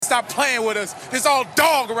stop playing with us. It's all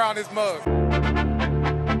dog around this mug.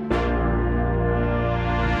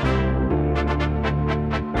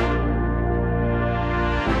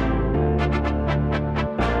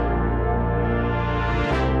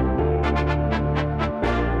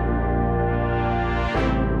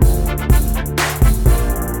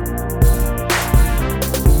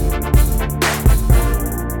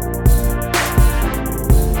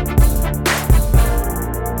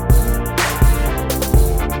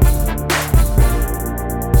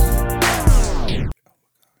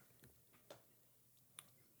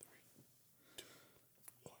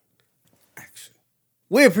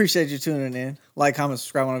 We appreciate you tuning in. Like, comment,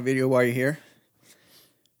 subscribe on the video while you're here.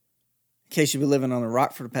 In case you've been living on the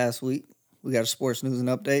rock for the past week, we got a sports news and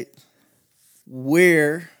update.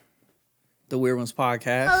 We're the Weird Ones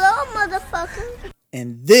Podcast. Hello, motherfucker.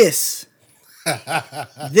 And this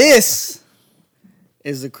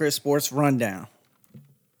is the Chris Sports Rundown.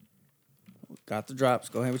 Got the drops.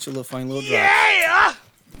 Go ahead with your little funny little drops. Yeah!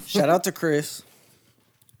 Shout out to Chris.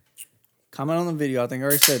 Comment on the video. I think I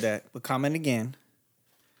already said that. But comment again.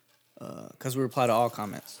 Because we reply to all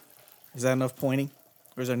comments. Is that enough pointing?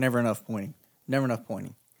 Or is there never enough pointing? Never enough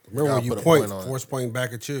pointing. Remember when you point force pointing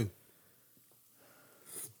back at you.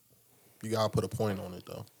 You gotta put a point on it,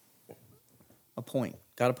 though. A point.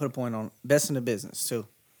 Gotta put a point on it. Best in the business, too.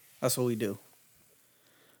 That's what we do.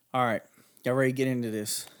 All right. Y'all ready to get into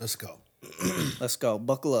this? Let's go. Let's go.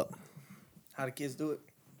 Buckle up. How the kids do it?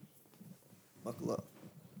 Buckle up.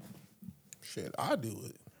 Shit, I do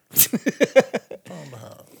it.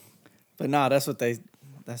 But nah, that's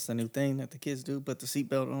the new thing that the kids do. Put the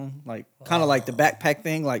seatbelt on, like kind of like the backpack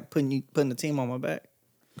thing, like putting the team on my back.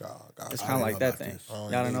 It's kind of like that thing.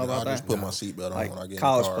 Y'all don't know about that? I just put my seatbelt on like when I get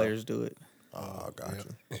college in the car. players do it. Oh, gotcha.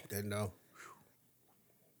 Didn't know.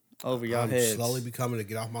 Over y'all I'm heads. slowly becoming to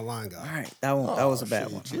get off my line, guy. All right, that was a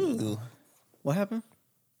bad one. What happened?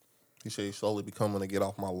 He said he's slowly becoming to get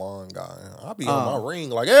off my lawn, guy. I'll be on my ring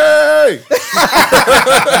like, hey!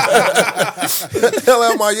 Hell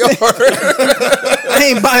out my yard.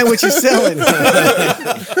 I ain't buying what you're selling.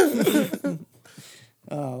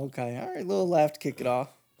 Oh, okay. All right, little laugh to kick it off.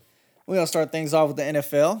 We're going to start things off with the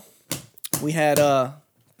NFL. We had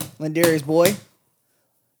Lindari's boy,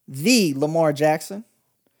 the Lamar Jackson,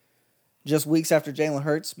 just weeks after Jalen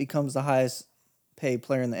Hurts becomes the highest paid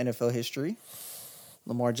player in the NFL history.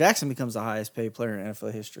 Lamar Jackson becomes the highest paid player in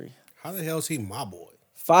NFL history. How the hell is he my boy?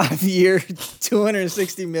 5-year,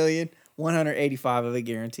 $260 million, $185 of it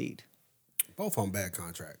guaranteed. Both on bad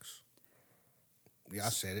contracts. Yeah, I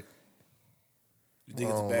said it. You think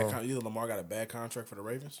it's a bad contract? Either Lamar got a bad contract for the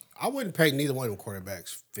Ravens? I wouldn't pay neither one of them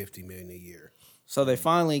quarterbacks $50 million a year. So they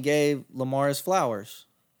finally gave Lamar his flowers.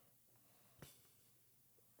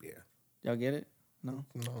 Yeah. Y'all get it? No.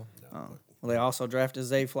 No. Well, they also drafted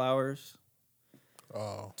Zay Flowers.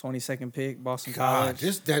 22nd pick, Boston College.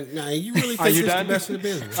 You really think this the best in the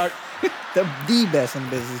business? The best in the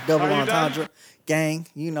business. Double entendre. Gang,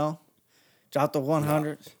 you know. Drop the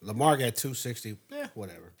 100. Lamar got 260.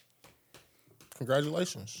 Whatever.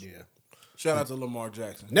 Congratulations. Yeah. Shout out to Lamar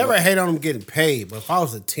Jackson. Never hate on him getting paid, but if I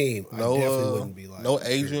was a team, I definitely wouldn't be like. No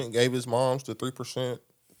agent gave his moms the 3%.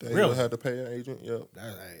 They really had to pay an agent. Yep.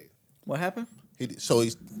 What happened?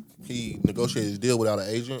 He negotiated his deal without an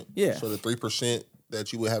agent. Yeah. So the 3%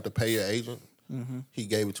 that you would have to pay your agent, he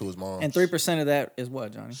gave it to his mom. And 3% of that is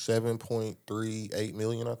what, Johnny? $7.38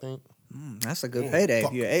 million, I think. That's a good payday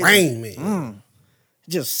if you're an Rain agent. man.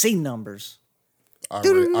 Just see numbers.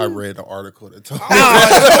 I read the article that told me.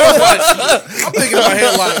 I'm thinking in my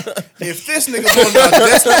head like, if this nigga was my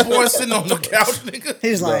Destiny boy sitting on the couch, nigga.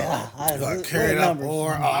 He's like, Carry it up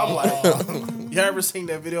or I'm like, you ever seen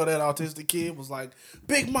that video of that autistic kid was like,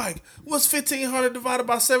 Big Mike, what's 1,500 divided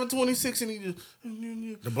by 726? And he just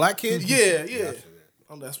the black kid? Yeah.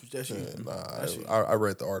 That's you. I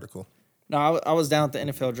read the article. No, I was down at the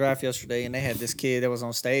NFL draft yesterday, and they had this kid that was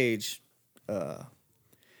on stage, and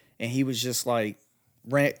he was just like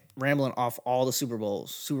rambling off all the Super Bowl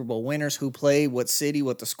winners, who played, what city,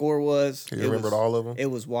 what the score was. He remembered all of them? It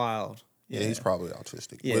was wild. Yeah, he's probably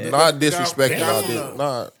autistic. Yeah. But not disrespecting.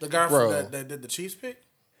 The guy that did the Chiefs pick?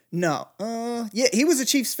 No. Yeah, he was a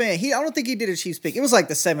Chiefs fan. I don't think he did a Chiefs pick. It was like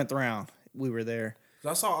the 7th round. We were there.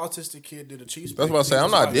 I saw autistic kid did a Chiefs pick. That's what I say. I'm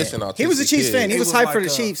not dissing autistic. He was a Chiefs fan. He was hyped like for the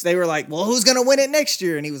Chiefs. They were like, well, who's going to win it next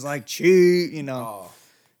year? And he was like, Chiefs, you know.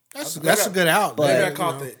 That's a good out. Maybe I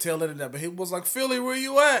caught the tail end of that, but he was like, Philly, where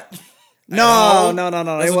you at? No.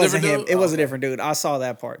 It wasn't him. It was a different dude. I saw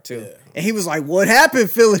that part too. Yeah. And he was like, what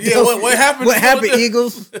happened, Philadelphia? Yeah, what happened? What happened,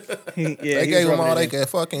 Eagles? They gave him all they could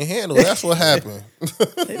fucking handle. That's what happened.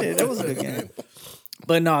 They did. That was a good game.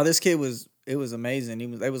 But no, this kid was it was amazing.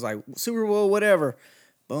 It was like Super Bowl, whatever.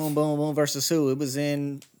 Boom, boom, boom versus who? It was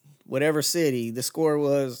in whatever city. The score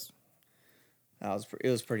was. It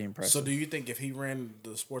was pretty impressive. So, do you think if he ran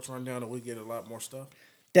the sports rundown, that we get a lot more stuff?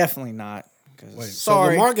 Definitely not. Wait,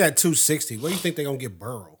 Sorry, so Lamar got 260. What do you think they're gonna get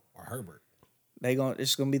Burrow or Herbert?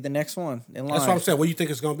 It's gonna be the next one in line. That's what I'm saying. What do you think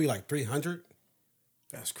it's gonna be, like 300?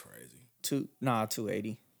 That's crazy.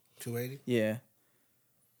 280. 280? Yeah.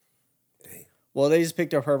 Damn. Well, they just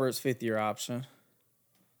picked up Herbert's 5th-year option.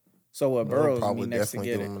 So what? Burrow's gonna be probably next to definitely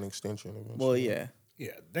get give it. him an extension. Eventually. Well, yeah.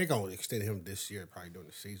 Yeah, they're gonna extend him this year, probably during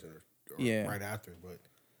the season or Yeah. right after. But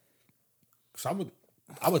so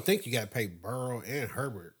I would think you got to pay Burrow and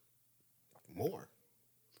Herbert more.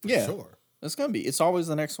 Yeah. Sure. It's gonna be. It's always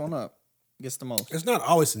the next one up gets the most. It's not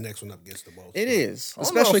always the next one up gets the most. It is, I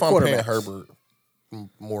don't know especially if I'm paying quarterbacks. Herbert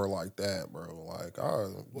more like that, bro. Like,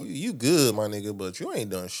 you good, my nigga, but you ain't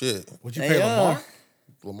done shit. Would you pay Lamar?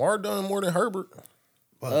 Lamar done more than Herbert.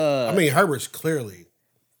 But, I mean, Herbert's clearly.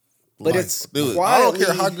 But like, it's Dude, I don't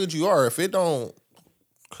care how good you are. If it don't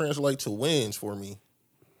translate to wins for me,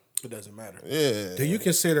 It doesn't matter. yeah. Do you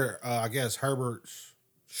consider, I guess, Herbert's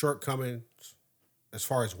shortcomings as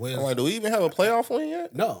far as wins? I'm like, do we even have a playoff win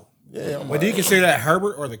yet? No. Yeah. I'm But do you consider that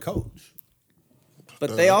Herbert or the coach?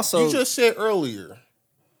 But they also You just said earlier,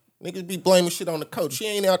 niggas be blaming shit on the coach. He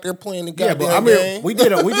ain't out there playing the Yeah, goddamn but I mean, game.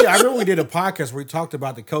 I remember we did a podcast where we talked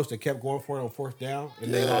about the coach that kept going for it on 4th down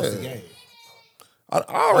and they lost the game.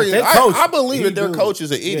 I believe he that their do. coach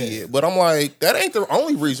is an idiot, but I'm like, that ain't the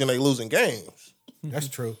only reason they losing games. That's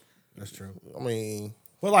true. That's true. I mean,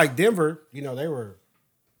 But like Denver, they were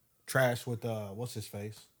trash with what's his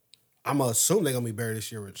face. I'm gonna assume they're gonna be better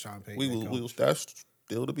this year with Sean Payton. that's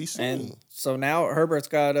still to be seen. and so now Herbert's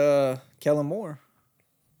got Kellen Moore.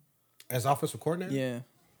 As offensive coordinator. Yeah.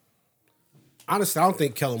 Honestly, I don't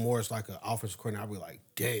think Kellen Moore is like an offensive coordinator. I'd be like,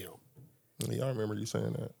 damn. Yeah, I remember you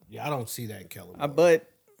saying that. Yeah, I don't see that in Kellen Moore. But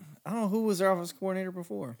I don't know who was their offensive coordinator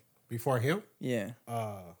before. Before him, Yeah.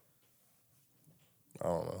 I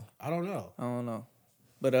don't know. I don't know. I don't know.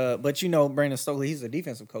 But Brandon Stokely, he's a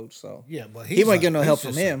defensive coach, so Yeah, but he might get no he's help from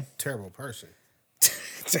just him. a terrible person.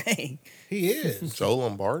 Dang. He is. Joe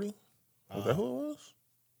Lombardi? Is that who it was?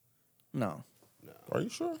 No. Are you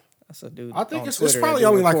sure? That's a dude. I think on it's Twitter probably that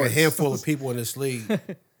only like a reports. handful of people in this league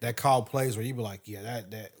that call plays where you be like, yeah,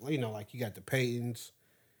 that like you got the Paytons,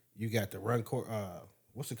 you got the run court.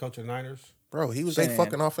 What's the coach of the Niners? Bro, he was a Shanahan.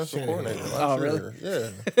 fucking offensive Shanahan. coordinator last Oh, year.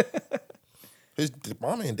 really? Yeah. His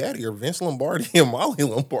mama and daddy are Vince Lombardi and Molly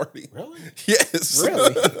Lombardi. Really? Yes.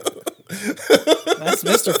 Really? That's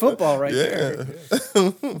Mr. Football right there.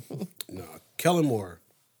 No, Kellen Moore.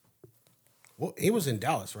 Well, he was in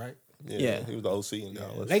Dallas, right? Yeah. He was the OC in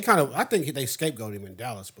Dallas. They I think they scapegoated him in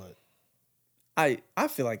Dallas, but I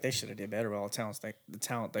feel like they should have did better with all the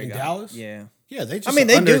talent they in got. Dallas, Yeah. yeah, they just I mean,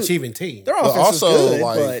 an they do. underachieving team. Their But offense also, was good,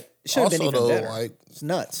 like- but it should have been also, even though, better. like- It's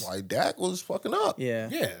nuts. Like, Dak was fucking up. Yeah.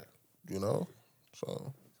 Yeah, You know?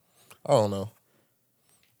 So, I don't know.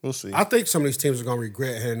 We'll see. I think some of these teams are going to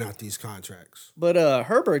regret handing out these contracts. But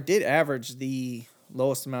Herbert did average the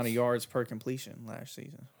lowest amount of yards per completion last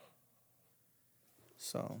season.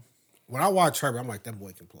 So, When I watch Herbert, I'm like, that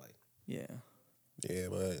boy can play. yeah. Yeah,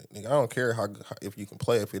 but nigga, I don't care if you can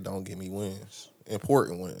play if it don't give me wins.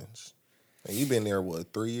 Important wins. And you've been there,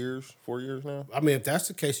 3 years, 4 years now? I mean, if that's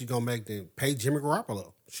the case, you're going to make them pay Jimmy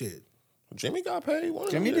Garoppolo. Shit. Jimmy got paid. One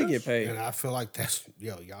of Jimmy them did years. get paid. And I feel like that's,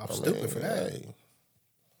 y'all I stupid mean, for that. hey,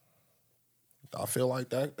 I feel like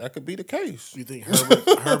that could be the case. You think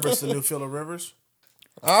Herbert's the new Phillip Rivers?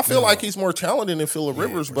 I feel like he's more talented than Phillip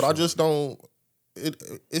Rivers, but I just don't.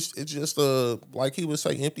 It's just like he would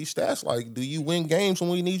say, empty stats. Like, do you win games when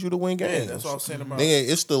we need you to win games? That's what I'm saying about. Nigga,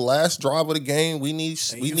 it's the last drive of the game. We need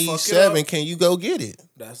you fuck it 7. up. Can you go get it?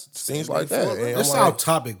 That's Things like that. And I'm It's like, off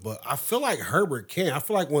topic, but I feel like Herbert can. I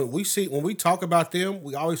feel like when we talk about them,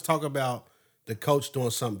 we always talk about the coach doing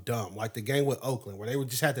something dumb, like the game with Oakland where they would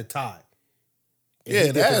just had to tie. And Yeah, he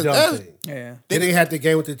did the dumb that's thing. Yeah. Then they had the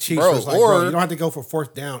game with the Chiefs. Bro, Bro, like, or- you don't have to go for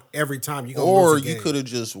 4th down every time. You or lose the you game. could have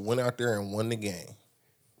just went out there and won the game.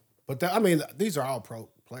 But these are all pro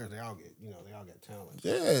players. They all get talent.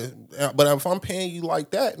 Yeah, but if I'm paying you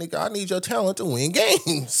like that, nigga, I need your talent to win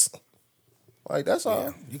games. Like, that's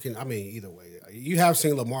all. You can. I mean, either way, you have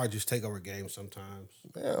seen Lamar just take over games sometimes.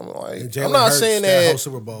 Yeah, I'm like, And Jalen I'm not Hurts, saying that that. whole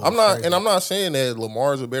Super Bowl I'm was not, crazy. and I'm not saying that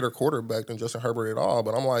Lamar's a better quarterback than Justin Herbert at all.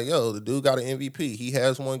 But I'm like, yo, the dude got an MVP. He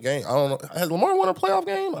has one game. I don't know. Has Lamar won a playoff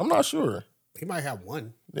game? I'm not sure. He might have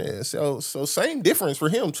one. Yeah, so same difference for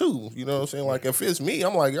him too. You know what I'm saying? Like, if it's me,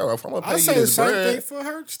 I'm like, yo, if I'm gonna pay I you say the this same bread, thing for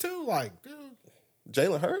Hurts too. Like, dude,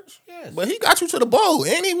 Jalen Hurts. Yes. But he got you to the bowl,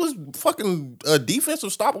 and he was fucking a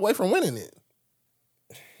defensive stop away from winning it.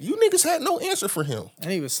 You niggas had no answer for him.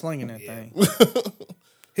 And he was slinging that thing.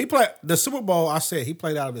 He played the Super Bowl. I said he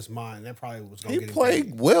played out of his mind. That probably was going He to get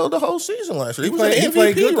played well the whole season last year. He was he in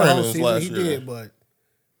played MVP good the whole runnings season. last He year. did, but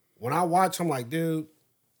when I watch, I'm like, dude,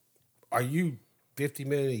 are you $50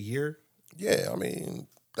 million a year? Yeah, I mean,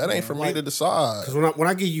 that ain't for me to decide. Because when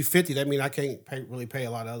I give you 50, that means I can't really pay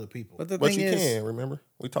a lot of other people. But the But thing you is, can, remember?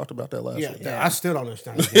 We talked about that last yeah, week. I still don't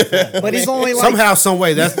understand. How you get that. but he's only like, Somehow, some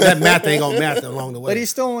way, that math ain't gonna math along the way. but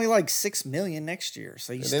he's still only like $6 million next year.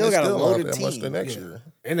 So you And still then got it's a still not loaded that much the team. next Yeah. year.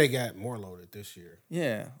 And they got more loaded this year.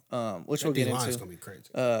 Yeah, which we'll That get D-line's into. gonna be crazy.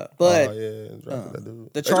 But Oh, yeah. Drafted that dude. the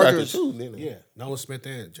They drafted Chargers- two, didn't they? Yeah, Nolan Smith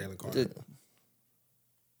and Jalen Carter.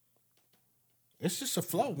 It's just a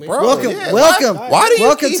flow, man. Bro, Welcome, yeah, welcome. Why do you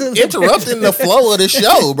Welcome keep to the- interrupting the flow of the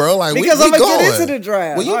show, bro? Like Because we I'm gonna going. get into the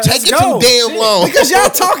draft. Well, you All right, taking let's too go. damn Shit. long. Because y'all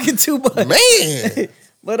talking too much. Man.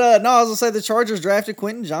 But no, I was gonna say the Chargers drafted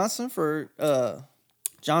Quentin Johnson for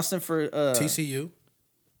TCU.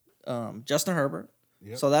 Justin Herbert.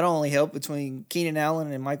 Yep. So that'll only help between Keenan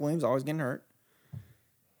Allen and Mike Williams always getting hurt.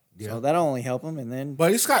 Yeah. So that'll only help him. And then But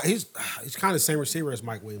he's kind of the same receiver as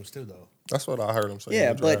Mike Williams too, though. That's what I heard him say. Yeah,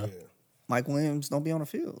 in the but- draft. Mike Williams don't be on the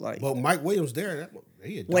field. Like But Mike Williams there,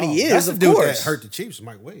 he a dog. When he is, That's the of dude course. that hurt the Chiefs,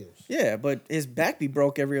 Mike Williams. yeah, but his back be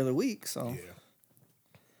broke every other week. So Yeah.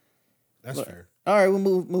 That's fair. all right, we're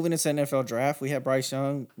moving into NFL draft. We had Bryce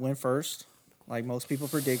Young win first, like most people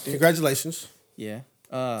predicted. Congratulations. Yeah.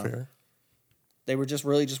 Fair. They were just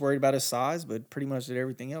worried about his size, but pretty much did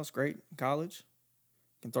everything else great in college.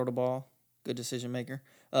 Can throw the ball, good decision maker.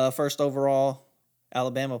 First overall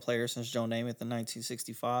Alabama player since Joe Namath in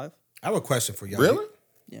 1965. I have a question for y'all. Really?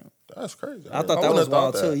 Yeah. That's crazy. I thought that wouldn't was have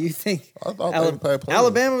thought wild too. that. You think I thought they would play plenty.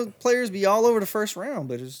 Alabama players be all over the first round,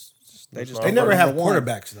 but they just They don't never go have number one.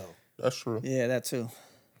 quarterbacks though. That's true. Yeah, that too.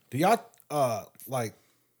 Do y'all like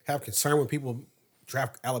have concern when people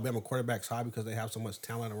draft Alabama quarterbacks high because they have so much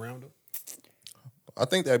talent around them? I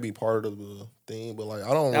think that'd be part of the thing, but like I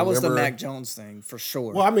don't That remember. was the Mac Jones thing for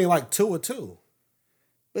sure. Well, I mean, like Tua too.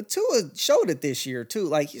 But Tua showed it this year too.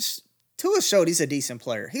 Like Tua showed he's a decent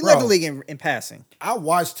player. He Bro. led the league in passing. I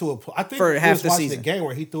watched Tua. I think For we half was the watching season. the game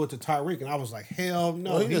where he threw it to Tyreek, and I was like, hell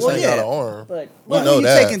no. Well, he He's just Well, ain't yeah. got an arm. But We know you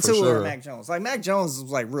that taking for Tua sure. or Mac Jones? Like Mac Jones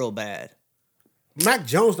was like real bad. Mac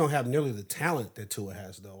Jones don't have nearly the talent that Tua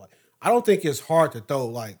has though. Like, I don't think it's hard to throw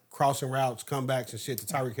like crossing routes, comebacks, and shit to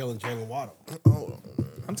Tyreek Hill and Jalen Waddle.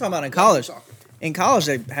 I'm talking about in college. In college,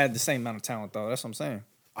 they had the same amount of talent though. That's what I'm saying.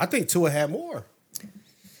 I think Tua had more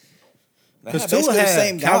They because had Tua basically the had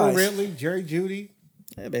same Calvin guys. Ridley, Jerry Jeudy,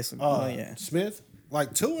 Yeah, basically. Oh yeah. Smith.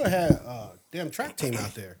 Like Tua had a damn track team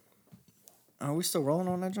out there. Are we still rolling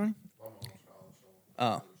on that, Johnny?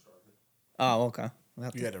 Oh. Oh, okay.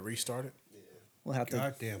 You had to restart it. We'll have to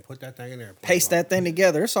God damn, put that thing in there. paste that thing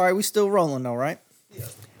together. It's all right. We still rolling though, right? Yeah.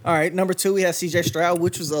 All right. Number 2, we have C.J. Stroud,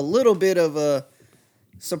 which was a little bit of a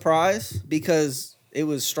surprise because it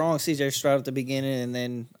was strong C.J. Stroud at the beginning, and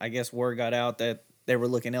then I guess word got out that they were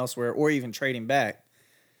looking elsewhere or even trading back.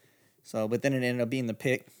 So, but then it ended up being the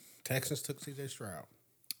pick. Texans took C.J. Stroud.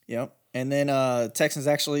 Yep. And then Texans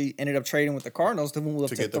actually ended up trading with the Cardinals to move up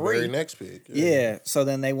To to get the 3. very next pick. Yeah. So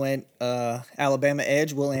then they went Alabama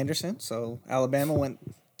edge, Will Anderson. So Alabama went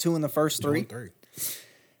 2 in the first 3. 3.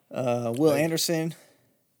 Will Anderson,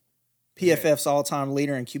 PFF's all-time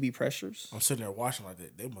leader in QB pressures. I'm sitting there watching like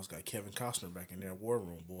that. They must got Kevin Costner back in their war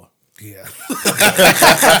room, boy. Yeah.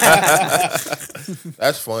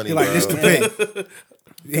 That's funny. He like, bro. this the pick.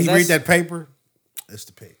 He that's- read that paper. It's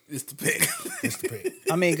the pick. It's the pick. It's the pick.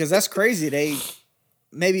 I mean, because that's crazy. They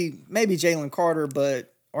maybe Jalen Carter,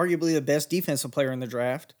 but arguably the best defensive player in the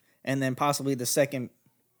draft, and then possibly the second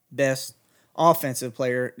best offensive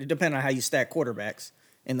player, depending on how you stack quarterbacks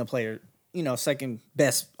in the player. You know, second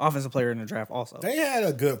best offensive player in the draft also. They had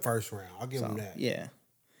a good first round. I'll give them that. Yeah.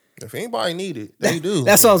 If anybody need it, they do.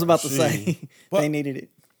 That's what I was about to Shit. say. But- They needed it.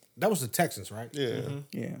 That was the Texans, right? Yeah.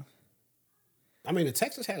 Yeah. I mean, the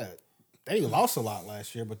Texans they lost a lot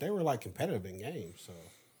last year, but they were like competitive in games. So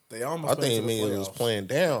They almost. I made think it to the it was playoffs. playing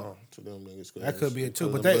down to them niggas. That could be it, too,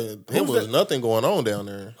 but there who's was the- nothing going on down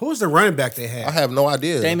there. who was the running back they had? I have no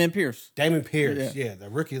idea. Damon Pierce. Damon Pierce. Yeah,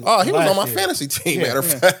 the rookie. Oh, he was last on my year. fantasy team, Yeah. matter of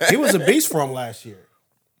fact. He was a beast for him last year.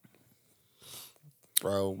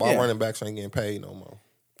 Bro, my Yeah. running backs ain't getting paid no more.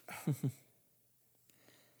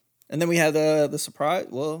 And then we had the surprise.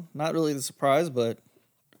 Well, not really the surprise, but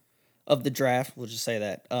of the draft, we'll just say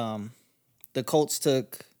that. The Colts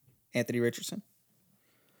took Anthony Richardson.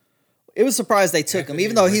 It was surprised they took him, Anthony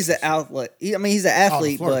even though he's an Richardson. outlet. He's an Oh, the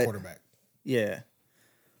athlete, Florida but quarterback. yeah.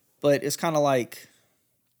 But it's kind of like,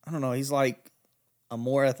 I don't know. He's like a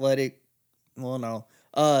more athletic. Well, no.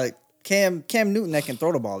 Cam Newton that can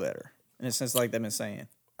throw the ball better, in a sense, like they've been saying.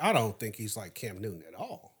 I don't think he's like Cam Newton at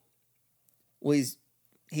all. Well,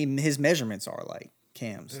 his measurements are like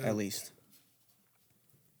Cam's at least.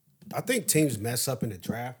 I think teams mess up in the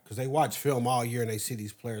draft because they watch film all year and they see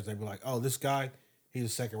these players. They be like, "Oh, this guy, he's a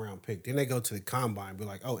second round pick." Then they go to the combine, and be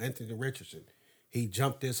like, "Oh, Anthony Richardson, he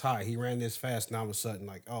jumped this high, he ran this fast." Now all of a sudden,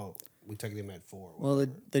 like, "Oh, we taking him at 4." Well,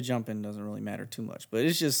 the jumping doesn't really matter too much, but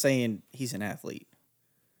it's just saying he's an athlete.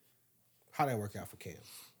 How'd that work out for Cam?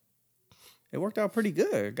 It worked out pretty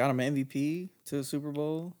good. Got him an MVP to the Super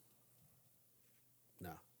Bowl.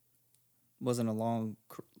 No, Wasn't a long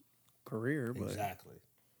career, but exactly.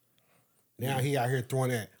 Now he out here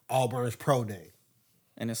throwing at Auburn's pro day.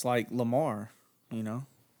 and it's like Lamar,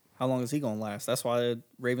 how long is he gonna last? That's why the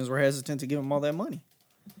Ravens were hesitant to give him all that money.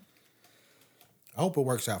 I hope it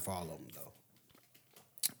works out for all of them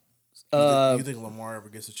though. You think Lamar ever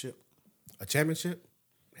gets a chip? A championship?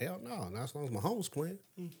 Hell no, not as long as Mahomes playing.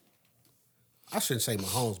 I shouldn't say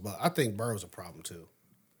Mahomes, but I think Burrow's a problem too.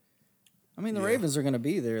 I mean, the Ravens are gonna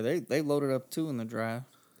be there. They loaded up too in the draft.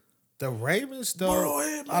 The Ravens, though, Burrow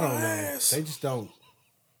hit my I don't know. ass. They just don't.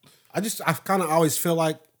 I kind of always feel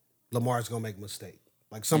like Lamar's gonna make a mistake.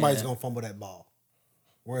 Like somebody's gonna fumble that ball.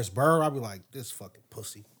 Whereas Burrow, I'll be like, this fucking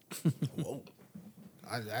pussy. Whoa.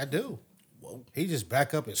 I do. Whoa. He just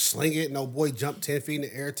back up and sling it. No boy jump 10 feet in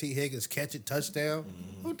the air. T. Higgins catch it, touchdown.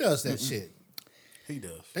 Who does that shit? He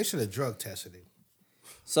does. They should have drug tested him.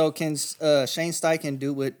 So can Shane Steichen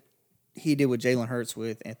do what he did with Jalen Hurts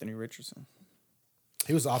with Anthony Richardson?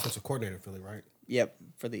 He was the offensive coordinator in Philly, right? Yep,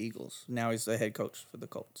 for the Eagles. Now he's the head coach for the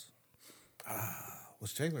Colts.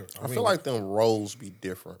 Was Jalen? I feel like them roles be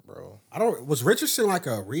different, bro. Was Richardson like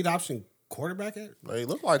a read option quarterback at? They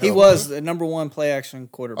look like He was the number one play action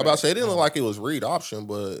quarterback. I'm about to say it didn't look like it was read option,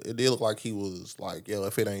 but it did look like he was like, yo,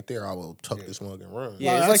 if it ain't there, I will tuck this mug and run.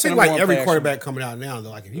 Yeah, Well, it's it like the seems number like one every play quarterback coming out now,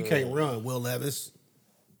 they're like, if you can't run, Will Levis,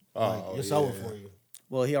 Oh, it's yeah. over for you.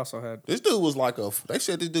 Well, he also had This dude was like they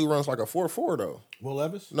said this dude runs like a 4.4 though. Will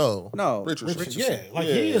Levis? No. Richardson. Richardson. Yeah, like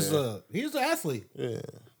he's an athlete. Yeah.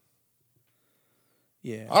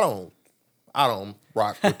 yeah. I don't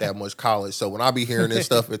rock with that much college. So when I be hearing this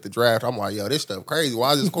stuff at the draft, I'm like, yo, this stuff crazy.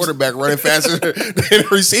 Why is this quarterback running faster than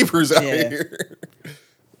receivers out Yeah. here?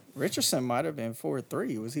 Richardson might have been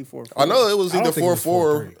 4.3. Was he 4.4? I know it was I don't either think it was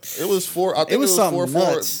 4.4. It was 4. I think It was something 4.4.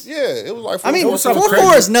 nuts. Yeah, it was like 4.4. I mean, It was something 4.4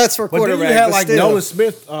 crazy. is nuts for But then quarterback. you had but like still. Nolan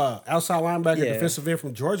Smith, outside linebacker, Yeah. defensive end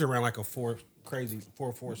from Georgia, ran like a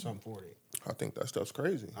 4.4 something 40. I think that stuff's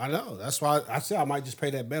crazy. I know. That's why I said I might just pay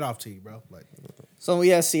that bet off to you, bro. Like, So we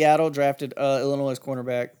had Seattle drafted Illinois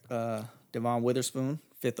cornerback Devon Witherspoon,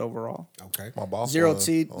 5th overall. okay. My boss Zero on that.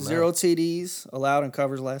 TDs allowed in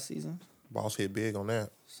covers last season. Boss hit big on that.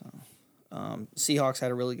 Seahawks had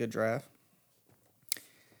a really good draft.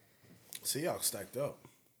 Seahawks stacked up.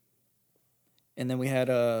 And then we had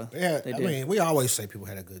I mean, we always say people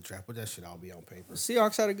had a good draft, but that should all be on paper.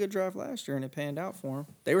 Seahawks had a good draft last year, and it panned out for them.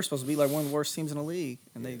 They were supposed to be like one of the worst teams in the league,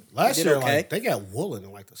 and they Last did year, okay. like they got Woolen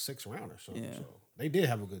in like the 6th round or something. Yeah. So they did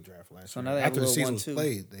have a good draft last So year. now they have After a the little season 1-2. was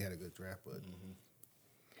played, they had a good draft.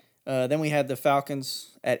 But Then we had the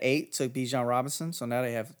Falcons at 8, took Bijan Robinson, so now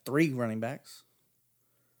they have 3 running backs.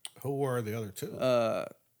 who were the other two?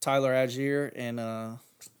 Tyler Algier and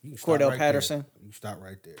You can stop Cordell right Patterson. there. You stop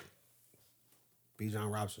right there.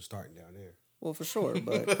 Bijan Robinson starting down there. Well, for sure,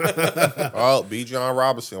 but Oh, B. John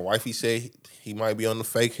Robinson. Wifey said he might be on the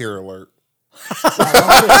fake hair alert.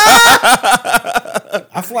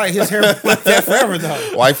 I feel like his hair was like that forever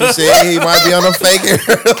though. Wifey said he might be on the fake hair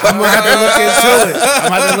alert. I'm gonna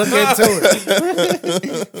have to look into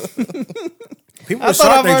it. People were I thought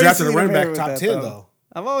shocked I've they already drafted a seen running him back with top that, 10 though. though.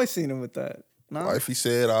 I've always seen him with that. No, Wifey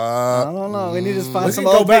said, I don't know. We need to find We some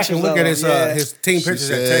can go old back pictures and look of at him. his team she pictures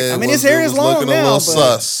at said Texas. I mean, was- his hair it is was long looking now, a little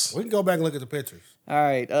but- sus. We can go back and look at the pictures. All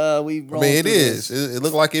right, we. I mean, it is. It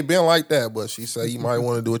looked like it been like that, but she said you might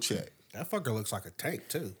want to do a check. That fucker looks like a tank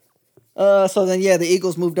too. So then, the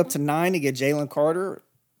Eagles moved up to 9 to get Jalen Carter,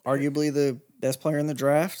 arguably the best player in the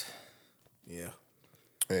draft. Yeah.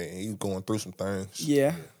 Hey, he's going through some things.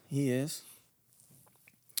 Yeah, he is.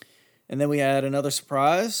 And then we had another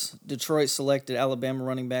surprise. Detroit selected Alabama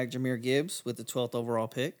running back Jahmyr Gibbs with the 12th overall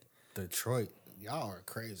pick. Detroit, y'all are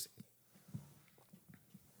crazy.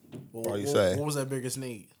 What do you say? What was that biggest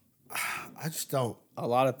need? I just don't A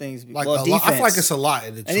lot of things. like. Well, I defense. feel like it's a lot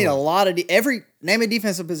in Detroit. They need a lot of every name a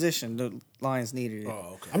defensive position. The Lions needed it.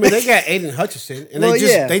 Oh, okay. I mean, they got Aiden Hutchinson, and Well,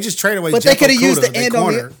 they just traded away. But they Jeff could have used Okudah, the their end on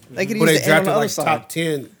corner, the. They could who use they the end on drafted the other like side. top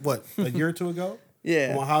 10. What, a year or two ago?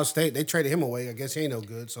 Yeah. From Ohio State, they traded him away. I guess he ain't no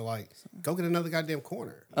good. So like, go get another goddamn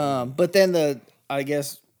corner. But then I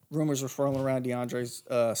guess rumors were swirling around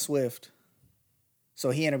DeAndre Swift,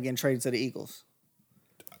 so he ended up getting traded to the Eagles.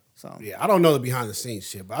 So Yeah, I don't know the behind the scenes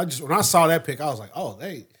shit, but when I saw that pick, I was like, oh,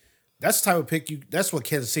 that's the type of pick that's what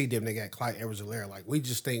Kansas City did when they got Clyde Edwards-Helaire. Like, we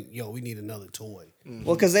just think, we need another toy.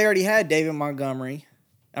 Well, because they already had David Montgomery.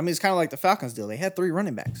 I mean, it's kind of like the Falcons deal. They had 3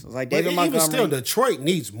 running backs. It was like David Montgomery. Even still, Detroit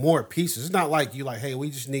needs more pieces. It's not like you like, hey, we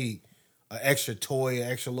just need an extra toy, an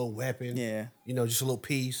extra little weapon. Yeah. Just a little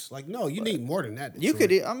piece. Like, no, you need more than that. You Detroit.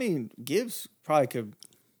 could, I mean, Gibbs probably could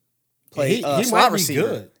play He slot might be receiver.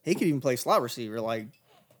 good. He could even play slot receiver. Like,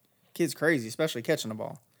 kid's crazy, especially catching the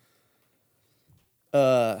ball.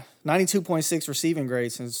 92.6 receiving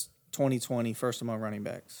grade since 2020, first among running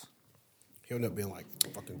backs. He'll end up being like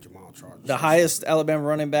fucking Jamal Charles. The highest Alabama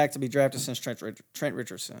running back to be drafted since Trent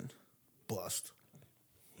Richardson. Bust.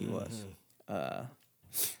 He was.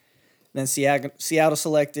 Then Seattle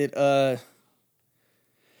selected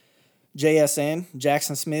JSN,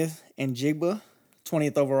 Jackson Smith, and Jigba,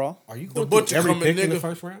 20th overall. Are you going butcher through every coming, pick in the nigga.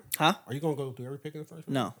 first round? Huh? Are you going to go through every pick in the first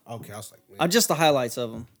round? No. Okay, I was like, man. Just the highlights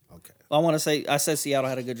of them. Okay. I said Seattle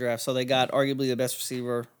had a good draft, so they got arguably the best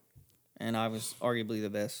receiver, and I was arguably the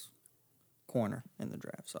best corner in the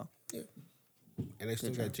draft. So And they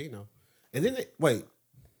still got Geno. And then,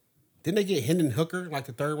 didn't they get Hendon Hooker like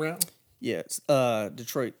the third round? yeah,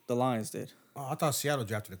 Detroit, the Lions did. Oh, I thought Seattle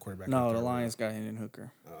drafted a quarterback. in No, the the third Lions got Hendon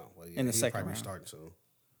Hooker. round. Oh, well, yeah, in the he'll second probably be round. starting soon.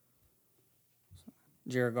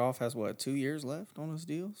 Jared Goff has 2 years left on his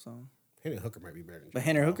deal. So, Hendon Hooker might be better than but Jared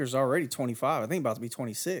Hendon Goff. Hooker's already 25. I think about to be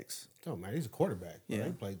 26. No, man, he's a quarterback. Yeah.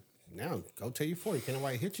 He played now. Go tell you 40. Can't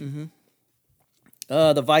nobody hit you. Mm-hmm.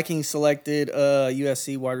 The Vikings selected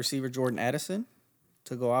USC wide receiver Jordan Addison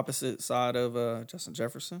to go opposite side of Justin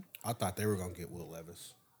Jefferson. I thought they were going to get Will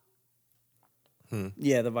Levis.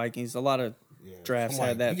 Yeah, the Vikings. A lot of drafts I'm had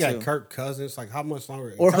like, that you too. got Kirk Cousins. Like, how much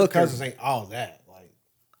longer? Or Kirk Hooker. Cousins ain't all that. Like,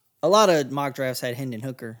 A lot of mock drafts had Hendon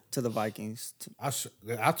Hooker to the Vikings. I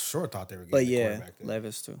sure thought they were getting But the yeah, quarterback there.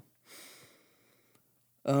 Levis too.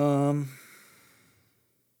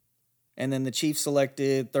 And then the Chiefs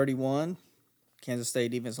selected 31, Kansas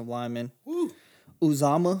State defensive lineman Woo.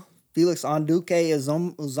 Uzama, Felix Anduke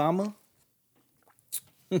Uzama.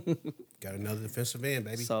 Got another defensive end,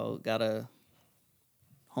 baby. So got a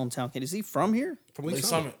hometown kid. Is he from here? From Lee Lee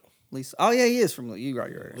Summit. Oh yeah, he is from. You right,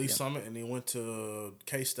 you're right. Lee Yeah. Summit, and he went to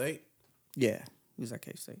K-State. Yeah, he was at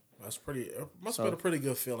K State. That's must have been a pretty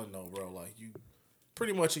good feeling though, bro. Like you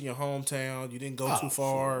pretty much in your hometown. You didn't go too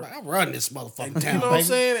far. I run this motherfucking town, You know what I'm baby.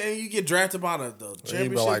 saying? And you get drafted by the You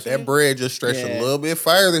championship be like, team. that bread just stretched Yeah. a little bit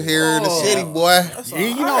further here in the Oh, city, boy. That's Yeah, all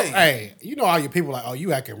you know, right. hey, you know how your people like, oh,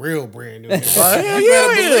 you acting real brand new. Like, hell You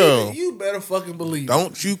better yeah, believe it. yeah. You better fucking believe it.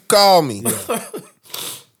 Don't you call me.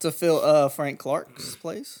 To fill Frank Clark's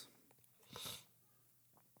place.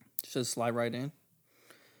 Should slide right in.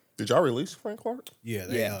 Did y'all release Frank Clark? Yeah,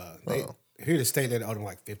 Yeah. they here to stay they owe them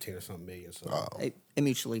like 15 or something million. So They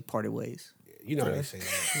mutually parted ways. you know how they say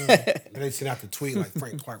that. They sent out the tweet like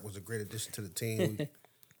Frank Clark was a great addition to the team. We thank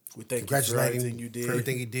you for Congratulate everything him you did. for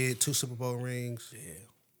everything he did. 2 Super Bowl rings. Yeah.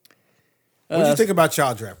 What do you think about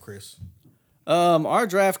y'all draft, Chris? Our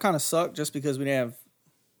draft kind of sucked just because we didn't have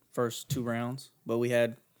first 2 rounds, but we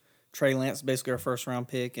had Trey Lance, basically our first round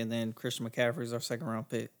pick, and then Christian McCaffrey's our second round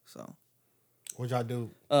pick. So What y'all do?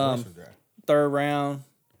 The rest of the draft? 3rd round,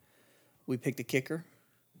 we picked a kicker.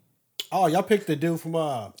 Oh, y'all picked the dude from I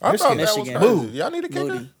thought that was Michigan. crazy. Who? Y'all need a kicker?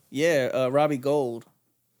 Moody. Yeah, Robbie Gold.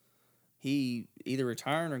 He either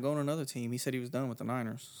retiring or going to another team. He said he was done with the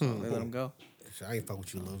Niners, so they let him go. I ain't fuck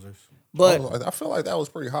with you losers. But I feel like that was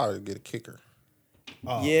pretty hard to get a kicker.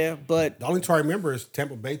 yeah, but The only two I remember is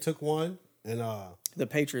Tampa Bay took one, and the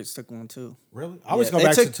Patriots took one too. really, I always Yeah, go they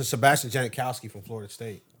back took- to Sebastian Janikowski from Florida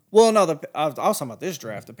State Well, no, I was talking about this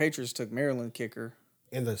draft. The Patriots took Maryland kicker.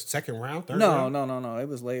 in the second round, third No, round. no. It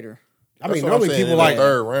was later. I That's mean, what I'm normally saying, people in the like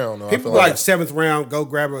third round. Though, I people feel like 7th round go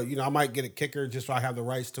grab a. I might get a kicker just so I have the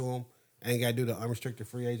rights to him. I ain't got to do the unrestricted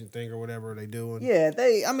free agent thing or whatever they doing. Yeah,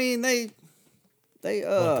 they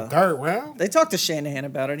 3rd round. they talked to Shanahan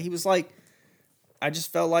about it. He was like, I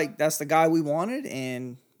just felt like that's the guy we wanted,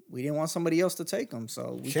 and we didn't want somebody else to take him.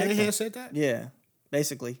 So we picked him. Shanahan said that. Yeah,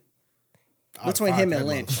 basically. I'd have Between fired him and that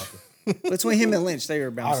Lynch. motherfucker. Between him and Lynch, they were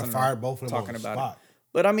I'd bouncing have fired around, both of them talking on the about spot. it.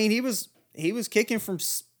 But I mean, he was kicking from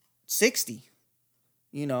 60.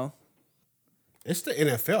 You know, It's the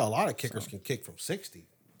NFL. A lot of kickers can kick from 60.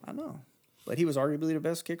 I know, but he was arguably the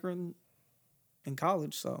best kicker in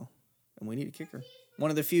college. So, and we need a kicker. One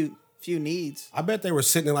of the few needs. I bet they were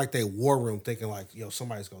sitting in like their war room thinking like, yo,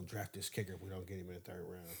 somebody's gonna draft this kicker if we don't get him in the 3rd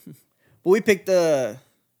round. But we picked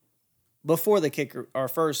before the kicker. Our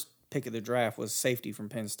first pick of the draft was safety from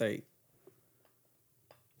Penn State.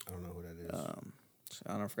 I don't know who that is.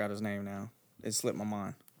 I don't forgot his name now. It slipped my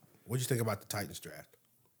mind. What'd you think about the Titans draft?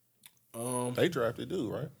 They drafted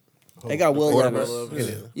dude, right? They got Will quarterback.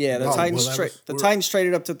 Levis. Yeah, the Oh, Titans. Will Levis? Titans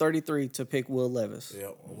traded up to 33 to pick Will Levis. Yeah,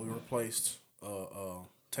 we replaced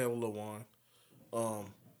Taylor Lewan. There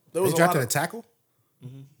They was a lot drafted of a tackle?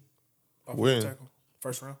 When? tackle.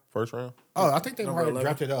 First round. First round. Oh, I think they Number already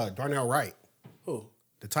 11. drafted Darnell Wright. Who?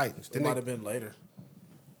 The Titans. It Didn't might they? have been later.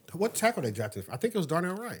 What tackle they drafted? I think it was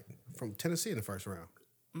Darnell Wright from Tennessee in the first round.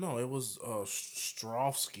 No, it was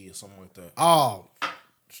Strovsky or something like that. Oh,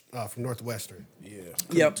 from Northwestern. Yeah.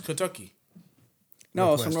 Yep. Kentucky.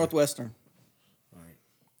 No, it's from Northwestern.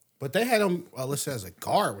 But they had him listed as a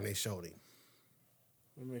guard when they showed him.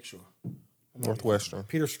 Let me make sure. Northwestern.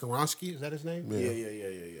 Peter Skoronsky, is that his name?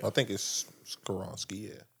 Yeah. I think it's Skoronsky,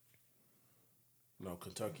 yeah. No,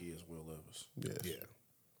 Kentucky is Will Levis. Yes. Yeah.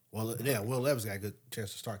 Well, yeah, Will Levis got a good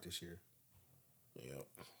chance to start this year. Yep.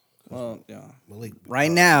 Well, yeah. Malik.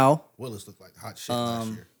 Right now, Willis looked like hot shit last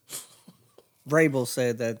year. Vrabel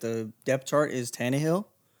said that the depth chart is Tannehill,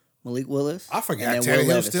 Malik Willis. I forgot and then Will Tannehill's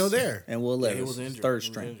Levis. still there. And Will Levis, He was injured. third He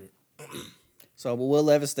was string. injured. So, but Will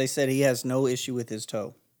Levis, they said he has no issue with his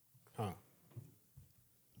toe. Huh.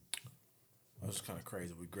 That's kind of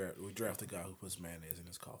crazy. We drafted a guy who puts mayonnaise in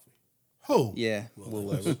his coffee. Who? Yeah. Will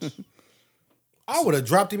Levis. I would have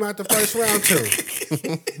dropped him out the first round,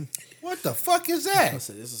 too. What the fuck is I that?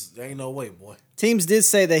 said, there ain't no way, boy. Teams did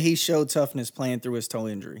say that he showed toughness playing through his toe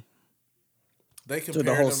injury They through compared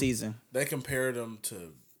the whole him, season. They compared him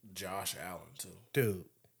to Josh Allen too. Dude,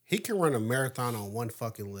 he can run a marathon on one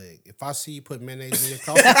fucking leg. If I see you put mayonnaise in your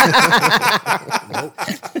coffee, nope.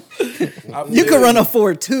 You could run a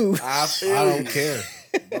 4-2. I feel I you. don't care.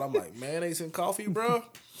 But I'm like, mayonnaise in coffee, bro.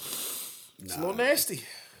 It's a little nasty.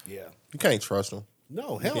 Yeah. You can't trust him.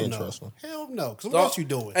 No, hell can't no. trust him. Hell no. Because what else you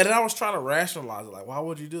doing? And then I was trying to rationalize it. Like, why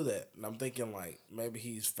would you do that? And I'm thinking, like, maybe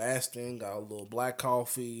he's fasting, got a little black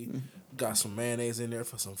coffee, got some mayonnaise in there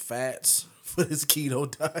for some fats for his keto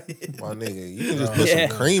diet. My nigga, you can just put Yeah.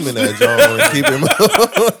 some cream in that jar and keep him.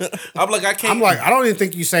 I'm like, I don't even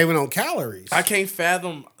think you saving on calories. I can't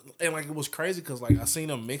fathom. And, like, it was crazy because, like, I seen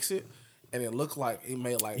him mix it, and it looked like it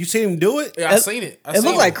made, like... You seen him do it? Yeah, I seen it. It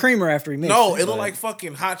looked like creamer after he mixed No, it. it looked like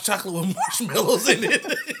fucking hot chocolate with marshmallows in it.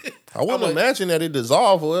 I wouldn't imagine that it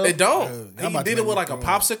dissolved well. It don't. I'm He about to did it make with me like a throw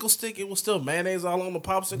popsicle stick. It was still mayonnaise all on the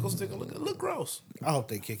popsicle stick. It looked gross. I hope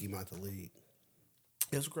they kick him out the league.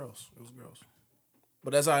 It was gross. It was gross.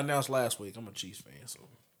 But as I announced last week, I'm a Chiefs fan. So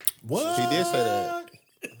What? He did say that.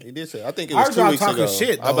 He did say. I think it I was heard 2 y'all weeks talking ago.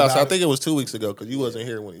 shit, though, I about I it. think it was 2 weeks ago because you wasn't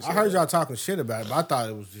here when he said I heard that. y'all talking shit about it, but I thought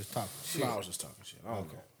it was just talking shit. no, I was just talking shit. I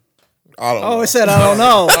don't know. I don't know. Oh, it said, I don't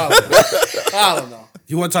know. I don't know.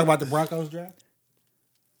 You want to talk about the Broncos draft?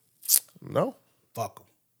 No. Fuck them.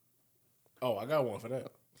 Oh, I got one for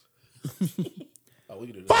that. Oh, we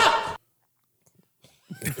can do that.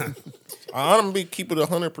 I'm gonna be keep it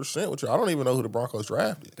 100% with you. I don't even know who the Broncos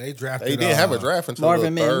drafted. They drafted. They didn't have a draft until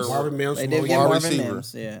Marvin the third. Mims. Marvin Mims They from did get Oklahoma. Marvin receiver.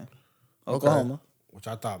 Mims, yeah. Oklahoma. Which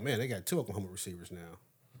I thought, man, they got 2 Oklahoma receivers now.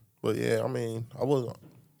 But yeah, I mean,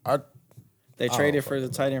 They traded for the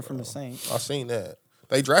tight end from the Saints. I seen that.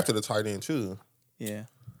 They drafted a tight end too. Yeah.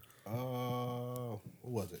 Who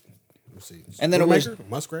was it? Let's see. And then it was- Schoonmaker?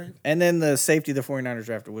 Musgrave. And then the safety the 49ers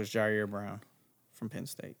drafted was Jair Brown from Penn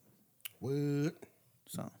State. What?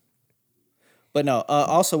 So, but no,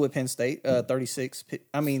 also with Penn State,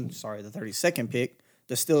 32nd pick,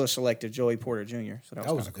 the Steelers selected Joey Porter Jr. So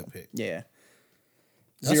That was a kinda good pick. Yeah.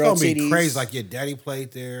 That's Zero gonna be TDs. crazy. Like your daddy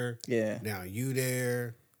played there. Yeah. Now you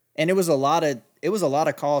there. And it was a lot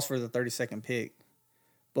of calls for the 32nd pick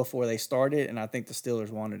before they started, and I think the Steelers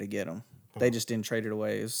wanted to get him. They just didn't trade it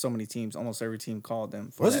away. There's so many teams, almost every team called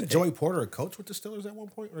them. For Wasn't that pick. Joey Porter a coach with the Steelers at one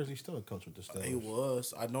point, or is he still a coach with the Steelers? He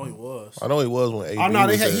was. I know he was. I know he was when AB Oh no,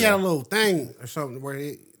 was he there. had a little thing or something where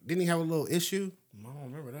didn't he have a little issue? I don't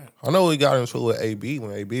remember that. I know he got into it with AB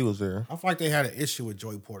when AB was there. I feel like they had an issue with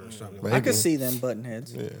Joey Porter or something. Maybe. I could see them button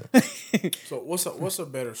heads. Yeah. So what's a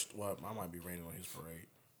better? Well, I might be raining on his parade.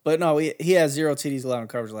 But no, he has 0 TDs allowed in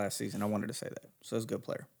coverage last season. I wanted to say that. So it's a good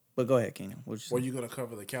player. But go ahead, Keenan. What'd you Were say? you gonna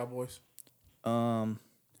cover the Cowboys?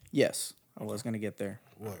 Yes, I was going to get there.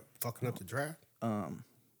 What? Fucking up the draft?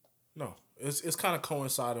 No, it's kind of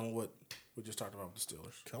coinciding with what we just talked about with the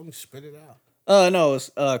Steelers. Tell me, spit it out. No,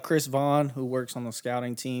 it's Chris Vaughn, who works on the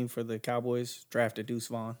scouting team for the Cowboys, drafted Deuce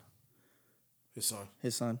Vaughn, His son.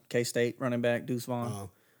 his son, K-State running back, Deuce Vaughn.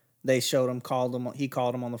 They showed him, he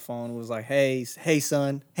called him on the phone and was like, hey,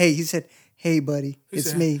 son. Hey, he said, hey, buddy,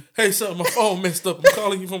 it's said, me. Hey, son, my phone messed up. I'm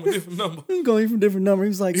calling you from a different number. I'm going from a different number. He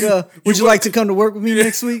was like, would you like to come to work with me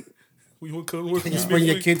next week? We went couldn't work. Can you bring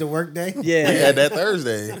your kid to work day? We Yeah, had that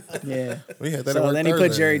Thursday. yeah. We had that. at So work then he put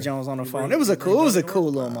Thursday. Jerry Jones on the phone. It was a cool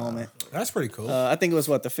little moment. That's pretty cool. I think it was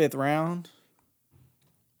the 5th round.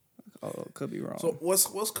 Oh, could be wrong. So what's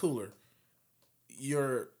cooler?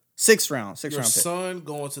 Your 6th round pick. son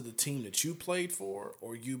going to the team that you played for,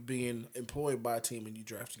 or you being employed by a team and you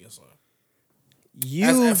drafting your son?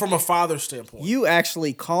 From a father's standpoint, You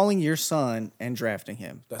actually calling your son and drafting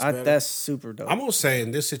him. That's super dope. I'm gonna say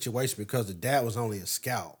in this situation because the dad was only a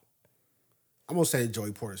scout. I'm gonna say the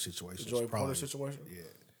Joey Porter situation. Joey Porter situation. Yeah,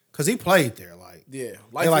 because he played there. Like, Yeah,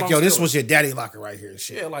 they're like, yo, this Steelers. was your daddy locker right here and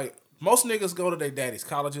shit. Yeah, like most niggas go to their daddy's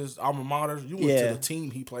colleges, alma maters. You went to the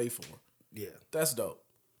team he played for. Yeah. That's dope.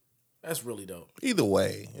 That's really dope. Either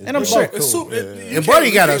way, and I'm sure. It's super, And Buddy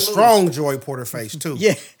got a strong Joey Porter face too.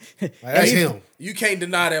 Yeah. Like, that's him. You can't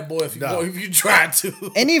deny that boy if you try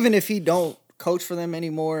to. And even if he don't coach for them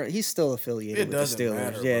anymore, he's still affiliated with the doesn't Steelers.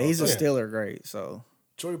 matter, Yeah, bro. he's a Steeler great. So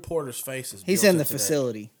Joey Porter's face is he's built in the into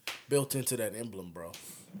facility. built into that emblem, bro.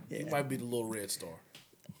 He might be the little red star.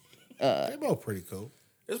 They're both pretty cool.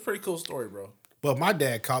 It's a pretty cool story, bro. But my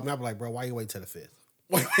dad called me. I'm like, bro, why you wait till the 5th?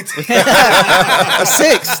 The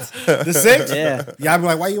 6th. The 6th? Yeah. Yeah, I'd be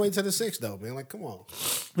like, why you wait till the 6th though, man? Like, come on.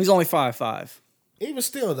 He's only 5'5". Even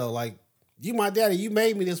still though, like, you my daddy, you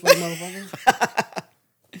made me this way, motherfucker.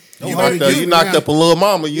 you knocked up a little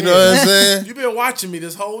mama. You know what I'm saying? You've been watching me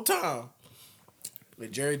this whole time.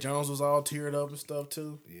 Like Jerry Jones was all teared up and stuff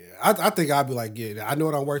too. Yeah, I think I'd be like, yeah, I know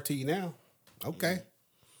what I'm worth to you now. Okay.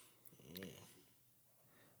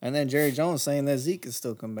 And then Jerry Jones saying that Zeke could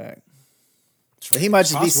still come back. But he might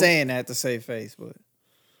just be saying that to save face, but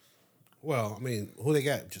Well, I mean, who they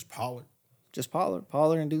got? Just Pollard. just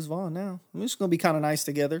Pollard and Deuce Vaughn now. I mean, it's gonna be kind of nice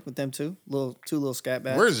together with them two little scat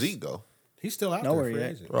backs. Where's Zeke go? He's still out Nowhere there. Free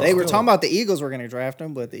yet. agent. They were talking about the Eagles were gonna draft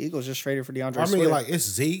him, but the Eagles just traded for DeAndre I mean, Swift. like it's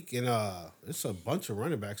Zeke and it's a bunch of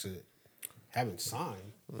running backs that haven't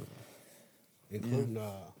signed, including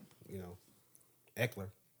Eckler.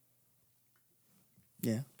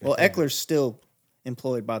 Yeah. Well, Eckler's still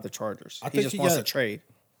employed by the Chargers. I He think just he wants got- to trade.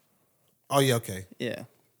 Oh yeah, okay. Yeah.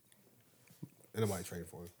 Ain't nobody trading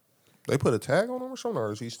for him. They put a tag on him or something,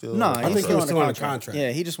 or is he still? No, I think he's he was still still on on the the contract. contract.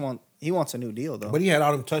 Yeah, he wants a new deal though. But he had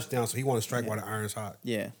all them touchdowns, so he wanted to strike while the iron's hot.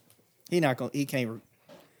 Yeah. He can't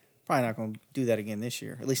probably not gonna do that again this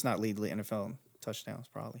year. At least not lead the NFL in touchdowns,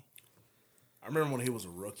 probably. I remember when he was a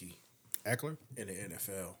rookie Eckler? in the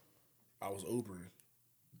NFL. I was Ubering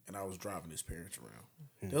and I was driving his parents around.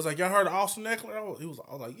 They was like, "Y'all heard of Austin Eckler?" I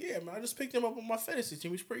was like, "Yeah, man. I just picked him up on my fantasy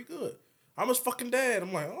team. He's pretty good. I'm his fucking dad."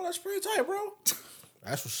 I'm like, "Oh, that's pretty tight, bro.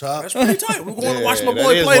 That's what's up. That's pretty tight. We're going to watch my that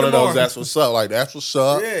boy is play one of tomorrow." those. That's what's up. Like that's what's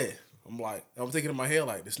up. Yeah. I'm thinking in my head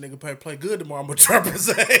like, this nigga play good tomorrow. I'm gonna trap his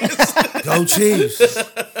ass. Go Chiefs.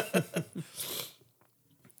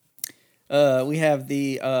 We have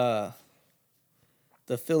the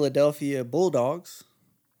Philadelphia Bulldogs,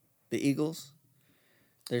 the Eagles.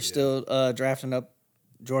 They're still drafting up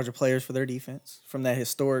Georgia players for their defense from that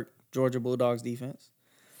historic Georgia Bulldogs defense.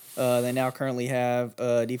 They now currently have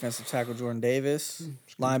defensive tackle Jordan Davis,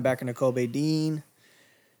 linebacker N'Kobe Dean,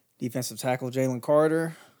 defensive tackle Jalen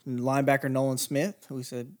Carter, linebacker Nolan Smith, who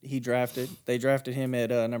said they drafted him at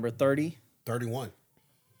number 30. 31.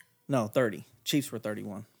 No, 30. Chiefs were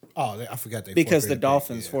 31. Oh, I forgot they Because the forfeited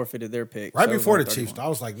Dolphins pick, yeah. forfeited their pick. Right so it was before on the Chiefs, 31. I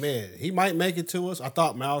was like, man, he might make it to us. I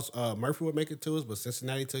thought Miles Murphy would make it to us, but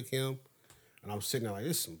Cincinnati took him. And I'm sitting there like,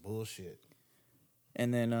 this is some bullshit.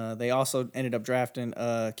 And then they also ended up drafting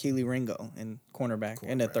Keely Ringo in cornerback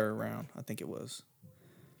in the 3rd round, I think it was.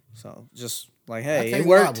 So just like, hey, it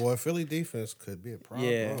worked. Lie, boy. Philly defense could be a problem.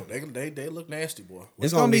 Yeah. They look nasty, boy.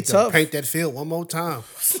 It's gonna be need to tough. paint that field one more time.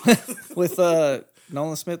 With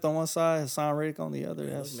Nolan Smith on one side, Hassan Reddick on the other.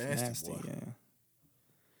 That's look nasty, nasty, boy. yeah.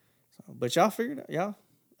 So, but y'all figured it. Y'all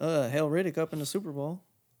held Reddick up in the Super Bowl.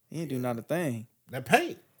 He didn't do not a thing. That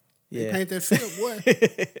paint. Yeah. They paint that field, boy.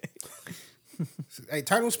 Hey,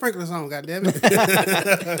 turn them sprinklers on, goddammit.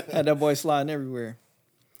 Had that boy sliding everywhere.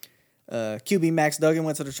 QB Max Duggan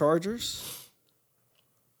went to the Chargers.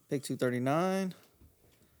 Pick 239.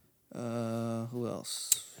 Who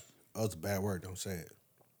else? Oh, it's a bad word. Don't say it.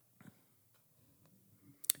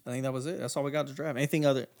 I think that was it. That's all we got to draft. Anything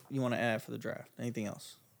other you want to add for the draft? Anything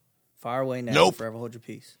else? Fire away now. Nope. Forever hold your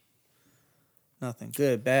peace. Nothing.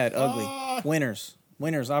 Good, bad, ugly. Winners.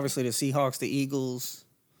 Winners, obviously the Seahawks, the Eagles.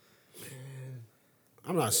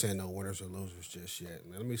 I'm not saying no winners or losers just yet,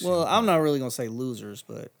 man. Let me see. Well, I'm not really going to say losers,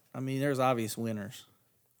 but, I mean, there's obvious winners.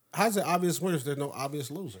 How's it obvious winners? There's no obvious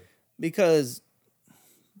loser. Because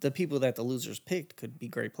the people that the losers picked could be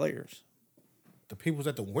great players. The people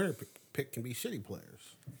that the winner pick can be shitty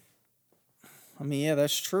players. I mean, yeah,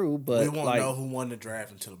 that's true, but We won't like know who won the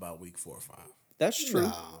draft until about week 4 or 5. that's true.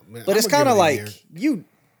 Nah, man, But it's I'ma kind of give it a like year.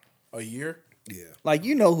 A year? Yeah. like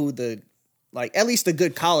you know who the like at least the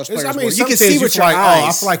good college players I mean, were. You some can teams see you with feel your like, oh, I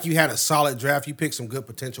eyes. feel like you had a solid draft. You picked some good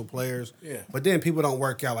potential players. Yeah. But then people don't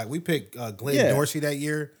work out. Like we picked Glenn Yeah. Dorsey that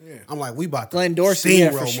year. Yeah. I'm like, we about to Glenn Dorsey, yeah,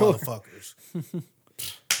 for steamroll sure. motherfuckers.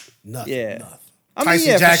 Nothing. yeah. Nothing. I mean, Tyson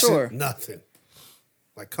yeah, Jackson, for sure. nothing.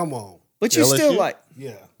 Like, come on. But you still LSU? like,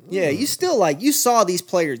 Yeah. yeah, you still like you saw these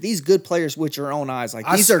players, these good players with your own eyes. Like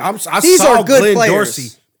I these are I these saw are good Glenn players.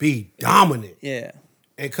 Dorsey be dominant Yeah.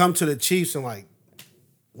 and come to the Chiefs and like,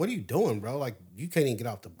 what are you doing, bro? Like, you can't even get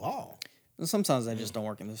off the ball. And sometimes they just don't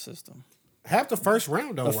work in the system. Half the first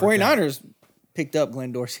round don't The work out. 49ers picked up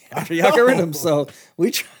Glenn Dorsey after y'all got rid of him, so we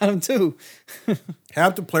tried him too.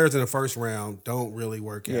 Half the players in the first round don't really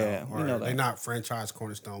work Yeah, out. we know that. They're not franchise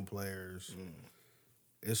cornerstone players.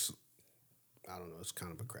 It's, I don't know, it's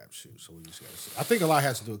kind of a crapshoot. So we just got to see. I think a lot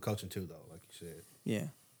has to do with coaching too, though, like you said. Yeah.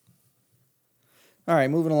 All right,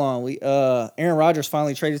 moving along. We Aaron Rodgers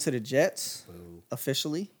finally traded to the Jets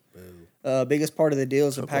officially. Biggest part of the deal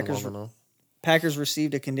is the Packers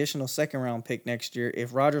received a conditional second-round pick next year.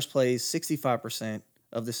 If Rodgers plays 65%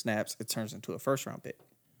 of the snaps, it turns into a first-round pick.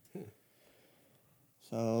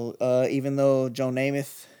 So even though Joe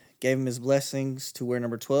Namath gave him his blessings to wear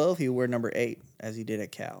number 12, he would wear number 8, as he did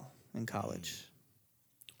at Cal in college.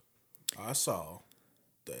 I saw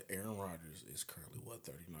that Aaron Rodgers is currently,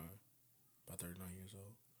 39? About 39 years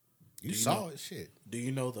old. You saw it, shit. Do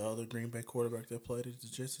you know the other Green Bay quarterback that played at the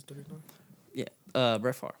Jets is 39? Yeah,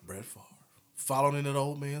 Brett Favre. Brett Favre. Following in that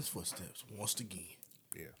old man's footsteps once again.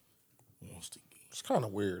 Yeah. Once again. It's kind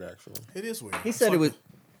of weird, actually. It is weird. He said it was.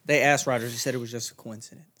 They asked Rodgers. He said it was just a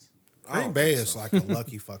coincidence. Green Bay is like a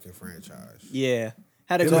lucky fucking franchise. Yeah,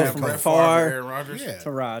 had to They go don't have from Brett Favre Aaron Rodgers. Yeah.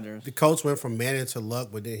 to Rodgers, The Colts went from Manning to Luck,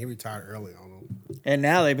 but then he retired early on them. and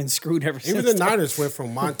now they've been screwed ever Even since. the Niners went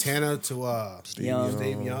from Montana to Steve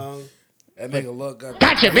Young. Young. That nigga Luck got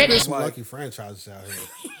There's some lucky franchises out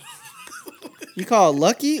here. You call it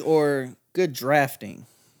lucky or good drafting?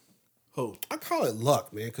 Who? I call it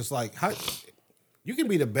luck, man, because like you can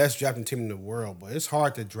be the best drafting team in the world, but it's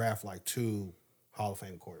hard to draft like 2 Hall of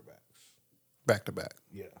Fame quarterbacks. Back to back.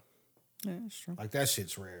 Yeah, Yeah, that's true. like that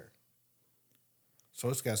shit's rare. So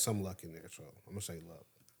it's got some luck in there. So I'm gonna say luck.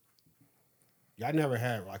 Y'all never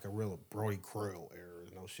had like a real Brody Krill era,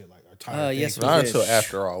 no shit like a Tyler. Yes, Baker. we Not did. until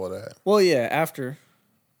after all of that. Well, yeah, after.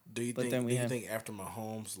 Do you But think? then we Do you have- think after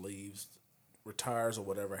Mahomes leaves, retires, or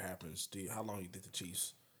whatever happens, how long do you think the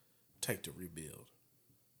Chiefs take to rebuild?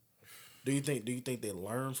 Do you think they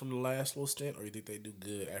learn from the last little stint, or you think they do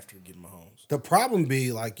good after getting Mahomes? The problem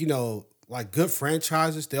be like, like good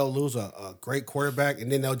franchises, they'll lose a great quarterback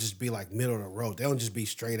and then they'll just be like middle of the road. They don't just be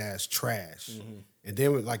straight ass trash. Mm-hmm. And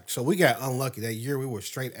then so we got unlucky that year. We were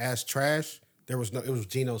straight ass trash. It was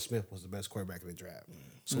Geno Smith was the best quarterback in the draft,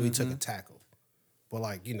 so we took a tackle. But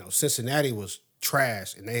like Cincinnati was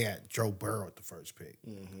trash and they had Joe Burrow at the first pick.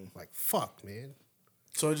 Like fuck, man.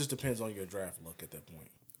 So it just depends on your draft look at that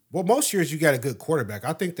point. Well, most years you got a good quarterback.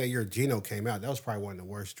 I think that year Geno came out, that was probably one of the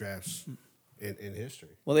worst drafts in history.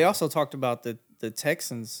 Well, they also talked about the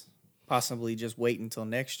Texans possibly just wait until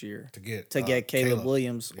next year To get, Caleb Caleb.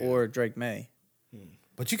 Williams or Drake May.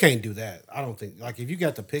 But you can't do that. I don't think. Like if you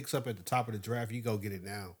got the picks up at the top of the draft, you go get it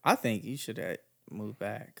now. I think you should move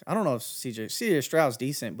back. I don't know if CJ Stroud's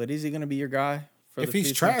decent, but is he going to be your guy for If the he's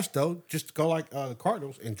future? trash though, just go like the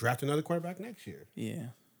Cardinals and draft another quarterback next year. Yeah.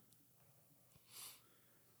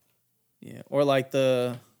 Yeah, or like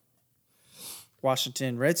the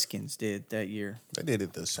Washington Redskins did that year. They did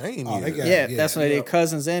it the same Oh, year. they got- Yeah, yeah. that's when they did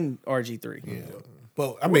Cousins and RG3. Yeah.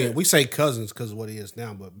 But I mean, we say Cousins because of what he is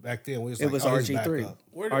now. But back then, we was It like, was oh, he's back RG3. up.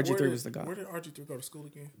 RG3 was the guy. Where did RG3 go to school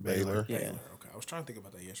again? Baylor. Yeah. Baylor. Okay, I was trying to think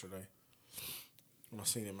about that yesterday when I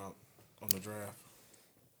seen him out on the draft.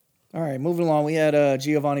 All right, moving along. We had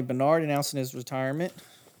Giovanni Bernard announcing his retirement.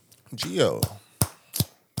 Gio.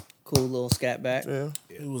 Cool little scat back. Yeah.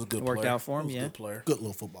 He was a good Worked player. out for him, He was a yeah. good player. Good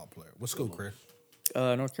little football player. What school, Chris?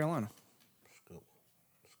 North Carolina. School.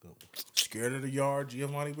 Scared of the yard,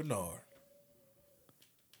 Giovanni Bernard.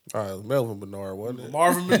 All right, Melvin Bernard, wasn't it?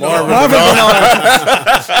 Marvin Bernard.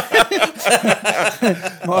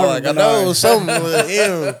 Like, I know it was something with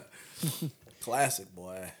him. Classic,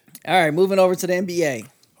 boy. All right, moving over to the NBA.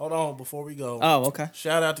 Hold on, before we go. Oh, okay.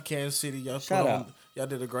 Shout out to Kansas City. Shout out. Y'all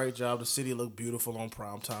did a great job. The city looked beautiful on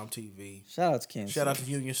primetime TV. Shout out to Kansas. Shout out to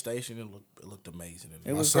Union Station. It looked amazing.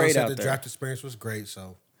 It My was son great said out the there. draft experience was great.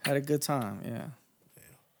 So Had a good time, yeah.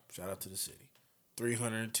 Shout out to the city.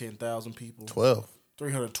 310,000 people. 12.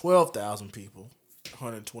 312,000 people.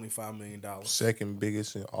 $125 million. Second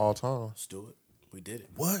biggest in all time. Let's do it. We did it.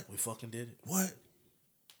 What? We fucking did it. What?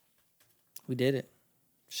 We did it.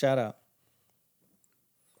 Shout out.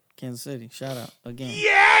 Kansas City. Shout out again.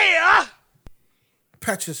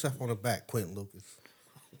 Pat yourself on the back, Quentin Lucas.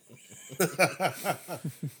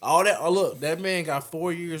 All that. Oh, look, that man got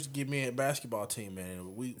 4 years to get me a basketball team,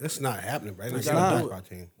 man. That's not happening, bro. That's gotta not a do it.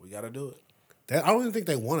 basketball team. We got to do it. I don't even think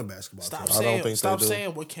they want a basketball Stop team. saying. think Stop they do.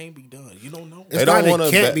 saying what can't be done. You don't know. It's not that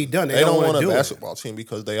it can't be done. They don't want wanna a do it. basketball team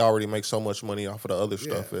because they already make so much money off of the other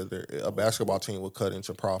stuff. A basketball team would cut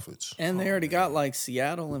into profits. And they already got like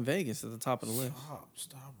Seattle and Vegas at the top of the list.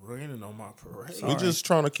 Stop raining on my parade. We just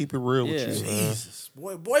trying to keep it real with you, man. Jesus,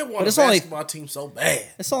 boy want a it's only- basketball team so bad.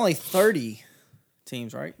 It's only 30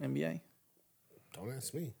 teams, right? NBA? Don't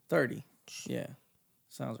ask me. 30. Yeah.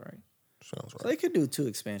 Sounds right. Sounds So right. they could do 2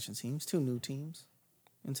 expansion teams, 2 new teams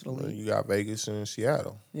into the league. You got Vegas and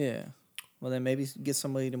Seattle. Yeah. Well, then maybe get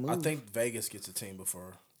somebody to move. I think Vegas gets a team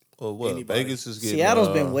before Well, what? Anybody. Vegas is getting. Seattle's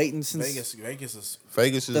been waiting since. Vegas. Vegas is.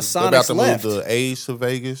 Vegas The is they're about to Sonics left. move the A's to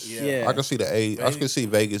Vegas. Yeah. I can see the A's. I Vegas- can see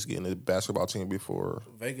Vegas getting a basketball team before.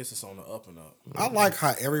 Vegas is on the up and up. I like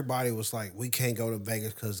how everybody was like, we can't go to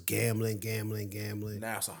Vegas because gambling.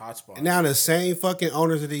 Now it's a hot spot. And now the same fucking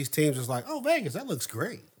owners of these teams is like, oh, Vegas, that looks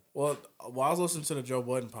great. Well, I was listening to the Joe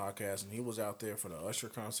Budden podcast, and he was out there for the Usher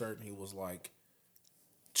concert, and he was like,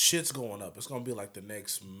 shit's going up. It's going to be like the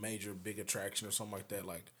next major big attraction or something like that.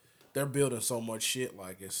 Like, they're building so much shit,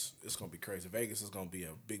 like, it's going to be crazy. Vegas is going to be a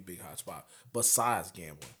big hot spot, besides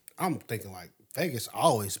gambling. I'm thinking like Vegas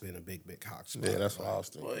always been a big hot spot. Yeah, that's what I was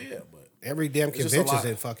thinking. Well, yeah, but Every damn It's just a convention's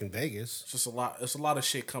lot. in fucking Vegas. it's just a lot. It's a lot of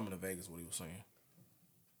shit coming to Vegas, what he was saying.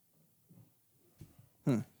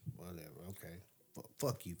 Whatever, okay.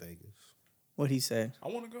 Fuck you, Vegas. What he said. I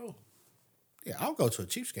want to go. Yeah, I'll go to a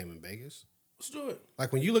Chiefs game in Vegas. Let's do it.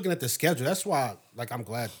 Like when you're looking at the schedule, that's why like I'm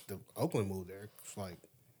glad the Oakland moved there. It's like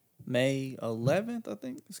May 11th, I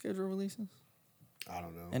think, the schedule releases. I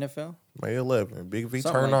don't know. NFL. May 11, Big V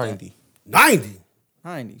Something turn like 90. 90.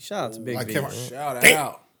 90. Shout out to Big Like V. Kevin- Shout Damn.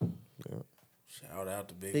 out. Shout out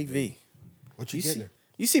to Big Big V. What you, You see, getting?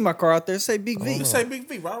 you see my car out there? Say Big V. You say Big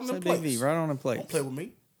V right on Say the Big place. V right on the plate. Don't play with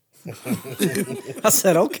me. I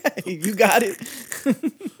said, okay, you got it.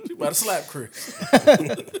 You better slap Chris.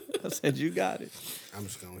 I said, you got it. I'm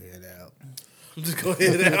just gonna head out. Just go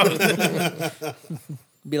ahead out.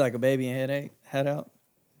 Be like a baby and head out.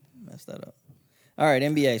 Mess that up. All right,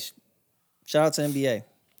 NBA. Shout out to NBA.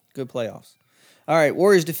 Good playoffs. All right,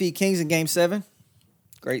 Warriors defeat Kings in Game 7.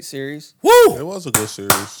 Great series. Woo! It was a good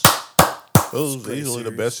series. It was great easily the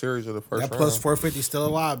series. best series of the first That round. plus 450 still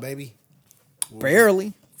alive, baby.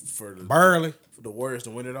 Barely. For Barely the Warriors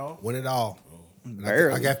to win it all. win it all. And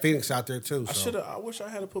Barely. I got Phoenix out there too. So. I wish I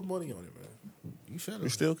had to put money on it, man. You should You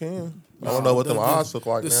have. still can. I don't know what them odds look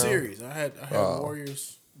like the now. series. I had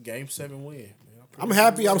Warriors Game 7 win. Man, I'm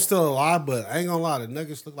happy I'm still alive, but I ain't gonna lie. The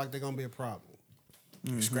Nuggets look like they're gonna be a problem.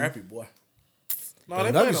 Scrappy boy. No, The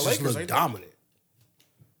they playing Nuggets the just Lakers. look Ain't they? dominant.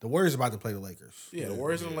 The Warriors about to play the Lakers. Yeah, the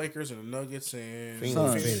Warriors and the Lakers and the Nuggets and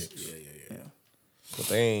Phoenix. Phoenix. Yeah. But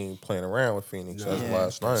they ain't playing around with Phoenix as of Yeah.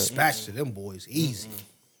 last night. Dispatch to them boys easy.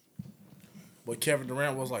 But Kevin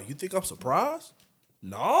Durant was like, "You think I'm surprised?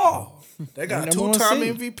 No, they got a Number one two-time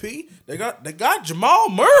seed. MVP. They got Jamal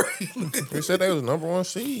Murray. They said they was number one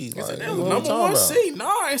seed. They Like, said they what was we number talking one about? seed. No,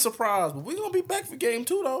 I ain't surprised. But we gonna be back for Game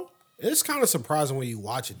 2 though. It's kind of surprising when you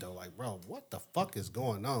watch it though. Like, bro, what the fuck is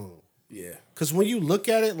going on? Yeah, Because when you look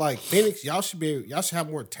at it, like Phoenix, y'all should have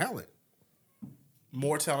more talent.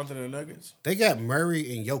 more talented than the Nuggets. They got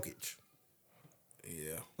Murray and Jokic.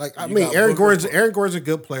 Yeah, Like, I You mean, got Aaron Booker. Gordon's a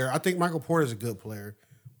good player. I think Michael Porter's a good player.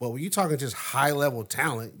 But when you're talking just high level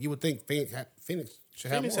talent, you would think Phoenix should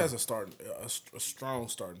have Phoenix more. has a strong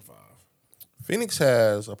starting five. Phoenix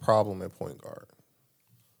has a problem at point guard.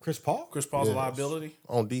 Chris Paul? Chris Paul's a liability.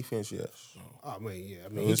 On defense, yes. I mean, yeah. I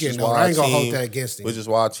mean, Which he is getting older. why I ain't a gonna hold team- that against him. Which is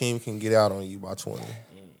why a team can get out on you by 20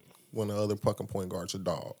 when the other fucking point guard's a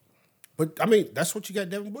dog. But I mean, that's what you got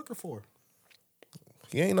Devin Booker for.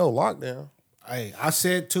 He ain't no lockdown. Hey, I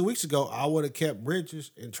said 2 weeks ago I would have kept Bridges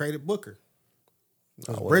and traded Booker.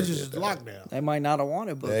 Because wouldn't Bridges have is did that. lockdown. They might not have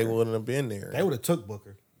wanted Booker. They wouldn't have been there. They would have took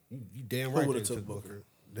Booker. You damn right. would've they took Booker?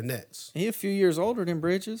 The Nets. He a few years older than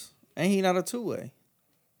Bridges. Ain't he not a two-way?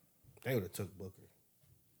 They would have took Booker.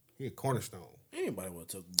 He a cornerstone. Anybody would have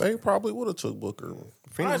took. They probably would have took Booker.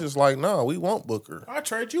 Phoenix is like, no, we want Booker. I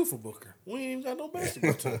trade you for Booker. We ain't even got no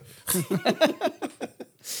basketball team.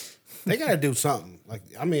 They got to do something. Like,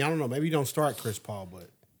 I mean, I don't know. Maybe you don't start Chris Paul, but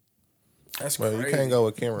That's Well, crazy. you can't go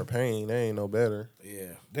with Cameron Payne. They ain't no better.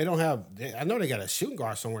 Yeah, they don't have. I know they got a shooting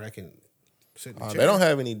guard somewhere that can sit in the chair. They don't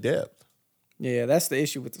have any depth. Yeah, that's the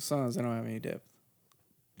issue with the Suns. They don't have any depth.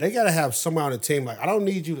 They got to have someone on the team like, I don't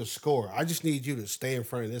need you to score. I just need you to stay in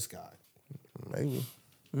front of this guy. Maybe.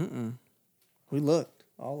 We looked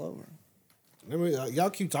all over. Y'all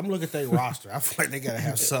keep. I'm looking at their roster. I feel like they got to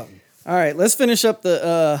have something. All right, let's finish up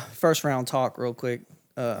the first round talk real quick.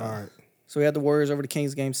 All right. So we had the Warriors over the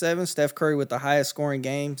Kings game 7. Steph Curry with the highest scoring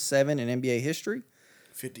game 7 in NBA history.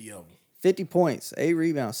 50 of them. 50 points, 8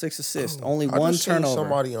 rebounds, 6 assists, only I one just seen turnover.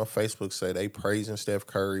 somebody on Facebook say they praising Steph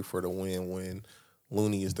Curry for the win when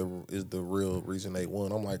Looney is the real reason they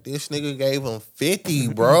won. I'm like, this nigga gave him 50,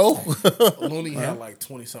 bro. Looney had like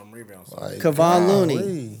 20-something rebounds. Like, Kevon golly.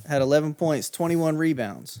 Looney had 11 points, 21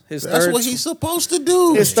 rebounds. That's what he's supposed to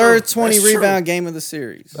do. His third 20 That's true. rebound game of the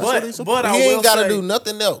series. But I he will ain't got to say- do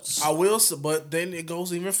nothing else. I will, but then it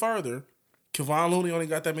goes even further. Kevon Looney only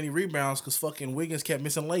got that many rebounds because fucking Wiggins kept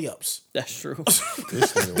missing layups. That's true. Them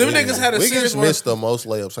niggas had a Wiggins series where missed the most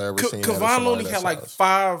layups I ever seen. Kevon Looney had like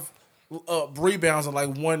 5 rebounds and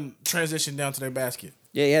like 1 transition down to their basket.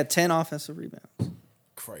 Yeah, he had 10 offensive rebounds.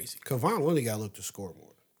 Crazy. Kevon Looney got to look to score more.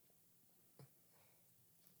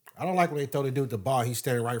 I don't like when they throw the dude the ball. He's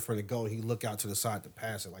standing right in front of the goal. He look out to the side to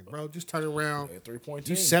pass it. Like, bro, just turn around. 3-point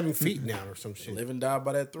You team. 7 feet now or some shit. Live and die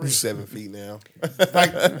by that 3. 7 feet now.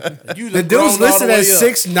 Like You the done grown dude's all the listed way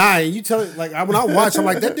at up. 6'9". You tell like when I watch, I'm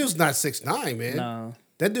like, that dude's not 6'9", man. No.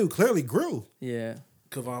 That dude clearly grew. Yeah.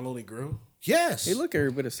 Kevon Looney grew. Yes, He look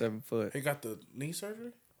every bit of 7 foot. He got the knee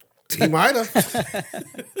surgery. he might have.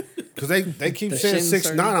 Because they keep The saying shin 6'9".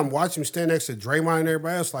 surgery. I'm watching him stand next to Draymond and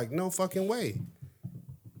everybody else. Like, no fucking way.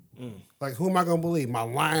 Like, who am I gonna believe? My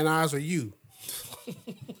lion eyes or you?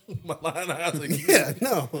 My line eyes like Yeah,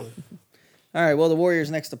 no. All right, well, the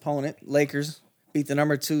Warriors' next opponent, Lakers, beat the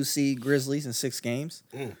number 2 seed Grizzlies in 6 games.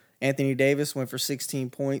 Anthony Davis went for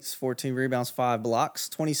 16 points, 14 rebounds, 5 blocks,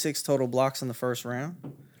 26 total blocks in the first round.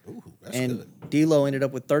 Ooh, that's And good. D'Lo ended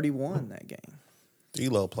up with 31 that game.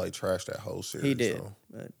 D-Lo played trash that whole series. He did, though.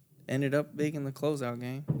 but ended up big in the closeout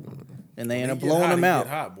game. And they He ended up get blowing hot, him he out.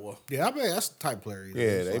 get hot, boy. Yeah, I mean that's the type player. he Yeah,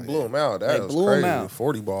 is. they Like, blew him out. That They was blew him crazy. out.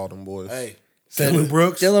 40 ball them boys. Hey, Dylan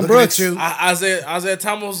Brooks. Dylan looking Brooks. at you. Isaiah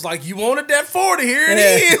Thomas was like, "You wanted that 40? Here it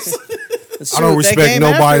Yeah. is." That's I true. don't That respect game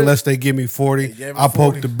nobody after- unless they give me 40. gave him I poke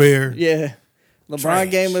 40. the bear. Yeah. LeBron Trash.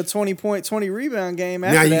 gave him a 20-point, 20-rebound game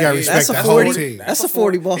after Now you that. gotta respect That's a that whole 40. team. That's a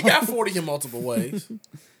 40 ball. He got 40 in multiple ways.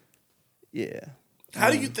 Yeah. How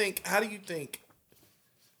do you think?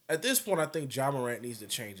 At this point, I think Ja Morant needs to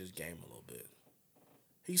change his game a little bit.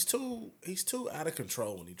 He's too out of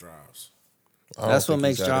control when he drives. I don't That's what think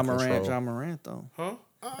makes he's out Ja of Morant control. Ja Morant, though. Huh?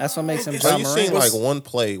 That's what makes him It's- Ja Have you seen Morant. like one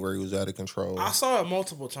play where he was out of control? I saw it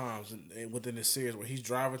multiple times within this series where he's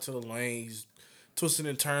driving to the lane, he's twisting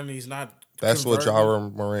and turning, he's not. That's what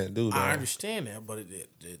converting. Ja Morant do. Though. I understand that, but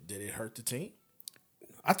did it hurt the team?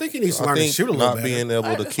 I think he needs to I learn to think shoot a little not better. being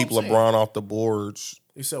able to That's keep what I'm LeBron off the boards,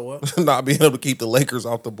 You said what? not being able to keep the Lakers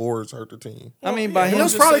off the boards hurt the team. I mean, by yeah, him, It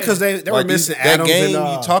was just probably saying. because they were Like missing that Adams game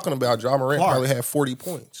and you talking about, Ja Morant Clark. probably had 40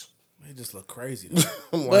 points. He just looked crazy. Though.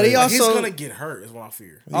 but he Like, he's also gonna get hurt. Is what I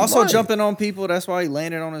fear. also might. jumping on people. That's why he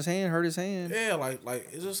landed on his hand, hurt his hand. Yeah, like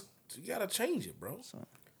it's just you gotta change it, bro.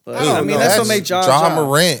 But I don't I mean, know. that's what That's made Ja Ja Ja.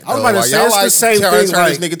 Morant. I was though. about to Like, say, y'all it's the like same trying to thing, turn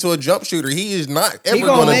this like- nigga to a jump shooter. He is not ever gonna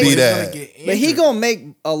going to make- be he's gonna that. get But he injured. gonna make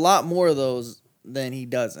a lot more of those than he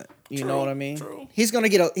doesn't. You True, know what I mean? true. He's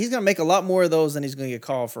gonna make a lot more of those than he's gonna get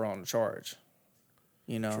called for on the charge.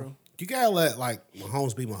 You know. True. You gotta let like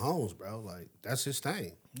Mahomes be Mahomes, bro. Like that's his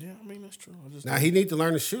thing. Yeah, I mean that's true. I just Now he need to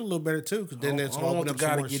learn to shoot a little better too, because then that's I don't open want the up guy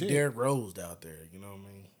some to more get shit. Derrick Rose out there. You know what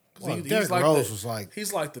I mean? 'Cause Well, he's Derrick like Rose was like-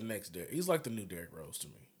 he's like the next Derrick. He's like the new Derrick Rose to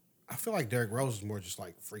me. I feel like Derrick Rose is more just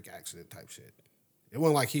like freak accident type shit. It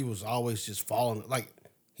wasn't like he was always just falling. Like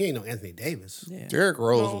he ain't no Anthony Davis. Yeah. Derrick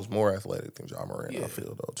Rose was more athletic than Ja Morant, Yeah. I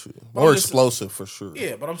feel, though, too. But More I'm just- explosive, for sure.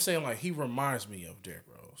 Yeah, but I'm saying like he reminds me of Derrick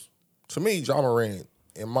Rose. To me, Ja Morant,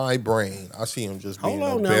 in my brain, I see him just being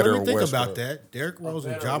Hold on a now, better let me think Westbrook. about that. Derrick Rose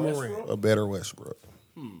and better Ja Westbrook? Morant. A better Westbrook.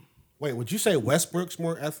 Wait, would you say Westbrook's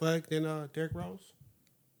more athletic than Derrick Rose?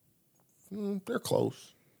 They're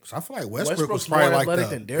close. Because I feel like Westbrook Westbrook's was probably more like athletic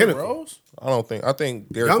the than Derrick pinnacle. Rose. I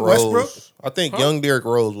think Derrick Young Rose. Westbrook? I think young Derrick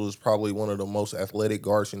Rose was probably one of the most athletic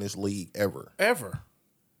guards in this league ever. Ever.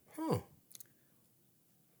 Huh.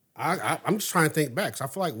 I'm just trying to think back. 'Cause I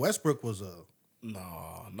feel like Westbrook was a.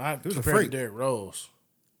 No, not was a compared to freak. Derrick Rose.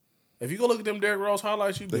 If you go look at them Derrick Rose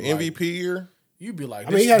highlights, you'd The be like, MVP year, you'd be like, I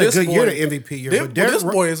mean, he had a this good boy- year, the MVP year. This, But Derrick this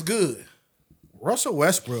boy is good. Russell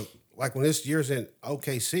Westbrook, like when this year's in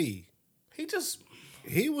OKC, He just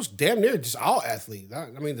he was damn near just all athlete. I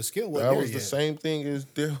mean, the skill wasn't that there was the yet. same thing as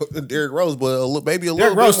Derrick Rose, but maybe a little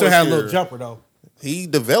Derrick bit Rose still more had a little serious. jumper though. He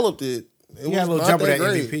developed it. It He had a was little not jumper that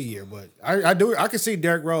great. MVP year, but I can see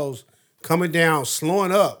Derrick Rose coming down,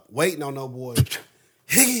 slowing up, waiting on no boy.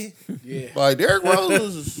 Yeah. Like Derrick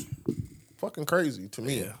Rose is fucking crazy to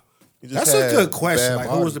me. Yeah. He just That's a had good question. bad Like,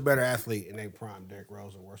 body. who was the better athlete in their prime, Derrick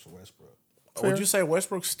Rose or Russell Westbrook? Would you say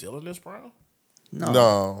Westbrook's still in this prime?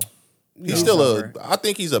 No. He's still over. I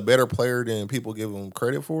think he's a better player than people give him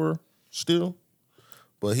credit for still.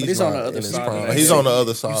 But he's on not the other in his side of prime. that. He's on the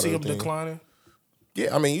other You side see him of the thing. declining?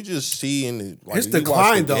 Yeah, I mean, you just see in the like His you watch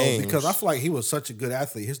decline, the though, games. because I feel like he was such a good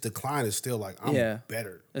athlete. His decline is still like, I'm Yeah.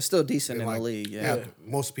 better. It's still decent than, in like, the league. Yeah.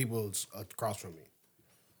 most people across from me.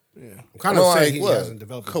 Yeah. I'm kind I of mean, saying like, he what? hasn't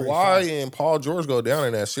developed a great Kawhi shot. and Paul George go down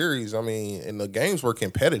in that series. I mean, and the games were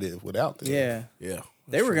competitive without them. Yeah. Yeah.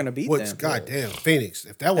 They were going to beat What's them. goddamn Phoenix?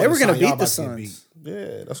 If that They were wasn't going to y'all beat the about to get Suns.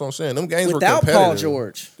 Yeah, that's what I'm saying. Them games Without were competitive. Paul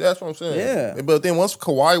George. That's what I'm saying. Yeah. But then once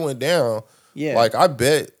Kawhi went down, Yeah. like I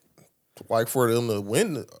bet, like for them to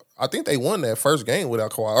win, I think they won that first game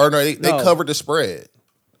without Kawhi. Or no, they No. covered the spread.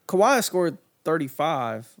 Kawhi scored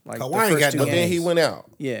 35. Like Kawhi the ain't first got two no But then he games. went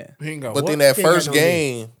out. Yeah. He ain't got But what? then that He ain't got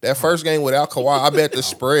first no game without Kawhi, I bet the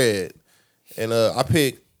spread, and I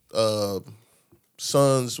picked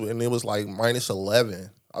Suns, and it was like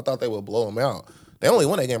 -11. I thought they would blow them out. They only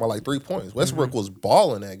won that game by like 3 points. Westbrook was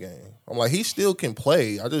balling that game. I'm like, he still can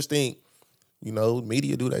play. I just think,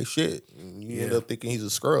 media do that shit. And you end up thinking he's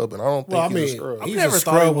a scrub, and I don't think Well, I he's a mean, scrub. he's never a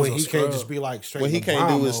thought he scrub was when a he can't scrub. just be like straight. When he can't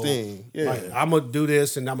LeBron do his mode. thing. Yeah. Like, I'm gonna do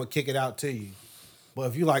this and I'm gonna kick it out to you. But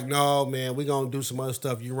if you like, no, man, we gonna do some other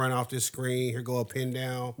stuff. You run off this screen. Here go a pin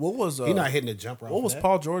down. What was He's not hitting the jumper. What was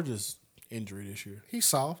Paul George's injury this year? He's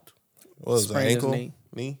soft. What was the Sprained his ankle? knee.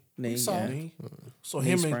 Knee? Knee, saw yeah. Knee? So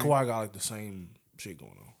him and sprain. Kawhi got like the same shit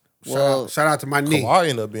going on. Well, Shout out to my knee. Kawhi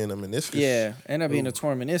ended up being a meniscus. yeah. Ended up being a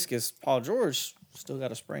torn meniscus. Paul George still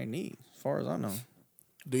got a sprained knee, as far as I know.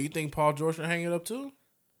 Do you think Paul George should hang it up too?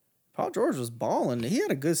 Paul George was balling. He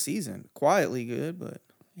had a good season. Quietly good, but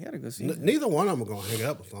he had a good season. Neither one of them are gonna hang it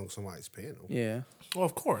up as long as somebody's paying him. Yeah. Well,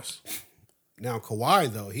 of course. Now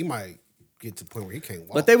Kawhi though, he might get to the point where he can't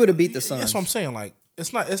walk. But they would have beat the Suns. That's what I'm saying. Like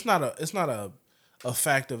it's not a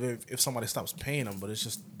fact of if somebody stops paying them, but it's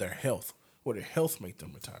just their health. Will their health make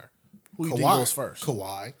them retire? Who you think goes first?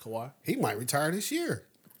 Kawhi. He might retire this year.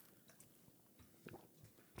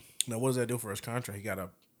 Now, what does that do for his contract? He got to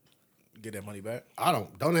get that money back.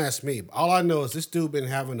 Don't ask me. All I know is this dude been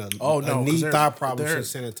having a knee 'cause thigh problem they're- since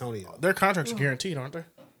San Antonio. Their contracts are guaranteed, aren't they?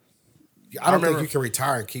 I don't think remember- you can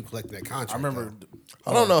retire and keep collecting that contract. I remember.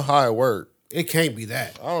 I don't know how it worked. it can't be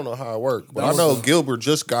that. I don't know how it worked. But I know Gilbert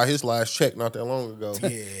just got his last check not that long ago. Yeah.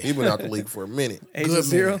 He been out the league for a minute. Agent Good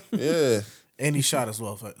Zero. Yeah. And he shot as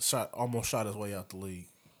well. Almost shot his way out the league.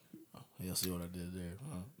 You'll see what I did there.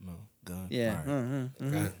 No, gun. Yeah. All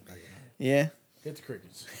right. Yeah. Hit the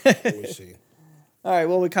crickets. Let me see. All right.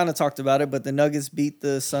 Well, we kind of talked about it, but the Nuggets beat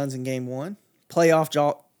the Suns in Game 1.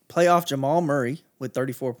 Playoff Jamal Murray with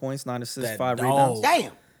 34 points, 9 assists, That 5 dog. rebounds.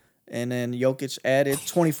 Damn. And then Jokic added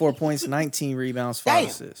 24 points, 19 rebounds, 5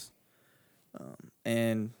 assists.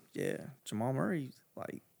 And yeah, Jamal Murray,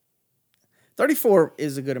 like 34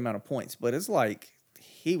 is a good amount of points, but it's like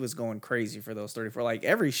he was going crazy for those 34. Like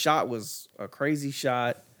every shot was a crazy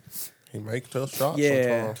shot. He make tough shots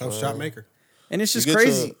Yeah. sometimes. Tough shot maker. And it's just You get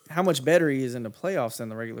crazy how much better he is in the playoffs than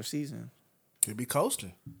the regular season. Could be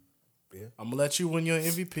coasting. Yeah. I'm gonna let you win your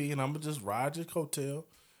MVP, and I'm gonna just ride your coattail.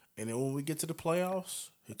 And then when we get to the playoffs,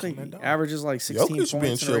 he I come think that he dog. averages like 16 Jokic points been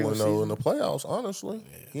in the chilling regular though in season. the playoffs, honestly.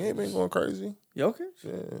 He ain't been going crazy. Jokic?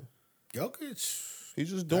 Yeah. Jokic. He's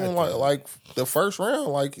just doing like the first round,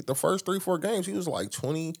 like the first 3-4 games, he was like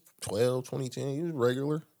 20-12, 20-10. He was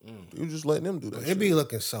regular. He was just letting them do that. It shit. be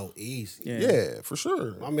looking so easy. Yeah, for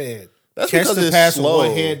sure. My man. That's Catch because the it's pass slow. with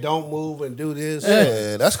one hand, don't move and do this.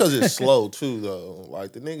 Yeah, that's because it's slow too, though.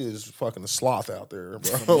 Like the nigga is fucking a sloth out there,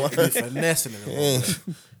 bro. Like, He finessing it. A little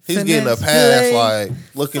bit. he's getting a Finesse, pass, fillet. like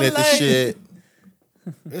looking at the shit.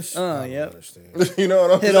 It's, I don't yep. understand. You know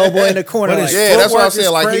what I'm Hit saying? old boy in the corner. But Like, it's- Yeah, that's what I Footwork said.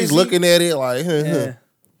 is Like he's crazy. looking at it, like yeah.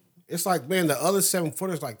 It's like, man, the other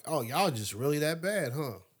 7-footers like, oh, y'all just really that bad,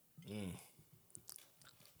 huh?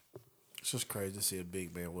 It's just crazy to see a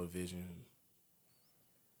big man with vision.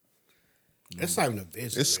 It's not even a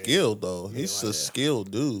vision. it's man. skilled though. He's a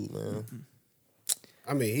skilled dude, man.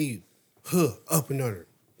 I mean, he up and under.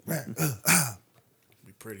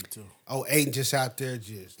 Be pretty too. Oh, Aiden just out there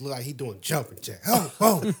just look like he doing jumping jack.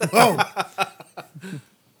 Oh.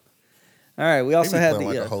 All right, we He also be had playing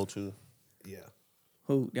the like a hoe too. Yeah.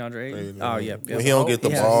 who DeAndre Ayton? Yeah. Oh, yep. When he don't get the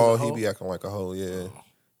He has ball, a he hoe. be acting like a hoe. Yeah.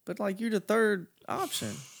 But like you're the third option,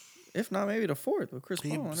 if not maybe the fourth with Chris Paul.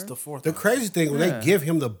 He's on the there. fourth. The crazy thing, when Yeah. they give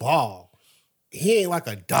him the ball, he ain't like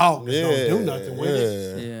a dog that's gonna do nothing with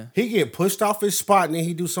it. Yeah. He get pushed off his spot and then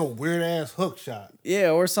he do some weird ass hook shot.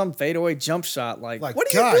 Yeah, or some fadeaway jump shot. Like what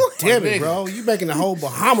are God you doing? damn it, bro! You making the whole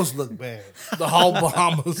Bahamas look bad The whole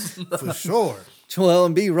Bahamas. for sure. Joel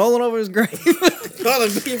Embiid rolling over his grave. Call him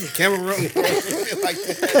from Cameroon. Like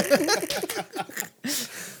that.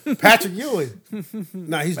 Patrick Ewing.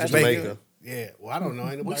 Nah, he's Jamaican. Jamaica. Yeah. Well, I don't know.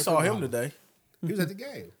 Ain't We nobody saw from him Bahamas. today. He was at the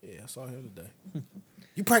game. Yeah, I saw him today.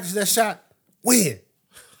 You practice that shot? Win.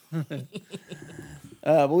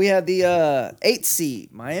 But we had the 8th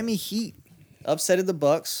seed Miami Heat upsetted the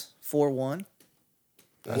Bucks 4-1.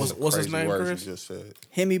 What's his Crazy name, words Chris? you just said.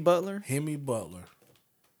 Hemi Butler, Hemi Butler.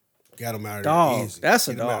 Got him out of dog. there easy. That's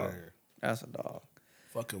a Get him out dog. of there. That's a dog.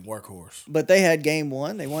 Fucking workhorse. But they had game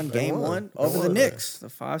one. They won game won. one They over the won. Knicks, the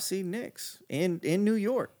 5 seed Knicks in New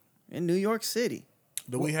York, in New York City.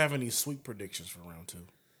 Do we have any sweep predictions for round 2?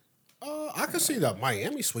 I could see the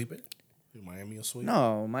Miami sweeping. Miami will sweep?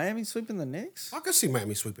 No, Miami sweeping the Knicks. I could see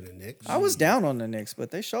Miami sweeping the Knicks. I was down on the Knicks, but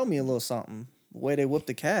they showed me a little something. The way they whooped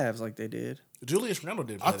the Cavs like they did. Julius Randle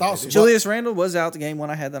did. I play thought that, so. didn't Julius Randle was out the game when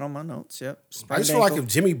I had that on my notes. Yep. I Sprained just feel like ankle. if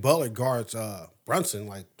Jimmy Butler guards Brunson,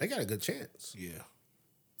 like they got a good chance. he? Yeah.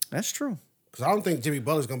 That's true. Because I don't think Jimmy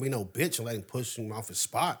Butler's gonna be no bitch and let him push him off his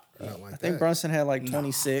spot. Or nothing like I think that. Brunson had like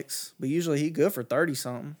 26, but usually he good for 30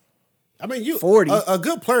 something. I mean, you 40. A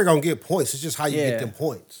good player gonna get points. It's just how you Yeah. get them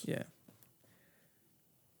points. Yeah.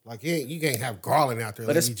 Like you can't have Garland out there.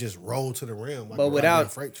 But But it's- you just roll to the rim. Like but a without- goddamn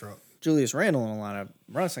freight truck. Julius Randle in the lineup,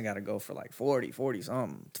 Brunson got to go for like 40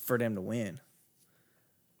 something for them to win.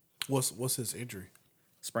 What's his injury?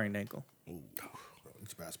 Sprained ankle.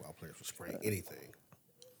 These basketball players will sprain anything.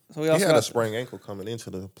 So we He also had a got, sprained ankle coming into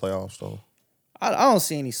the playoffs, though. I don't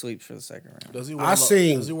see any sweeps for the second round. Does he wear I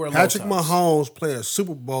seen does he wear low Patrick tops? Mahomes play a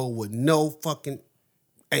Super Bowl with no fucking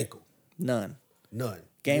ankle. None. None.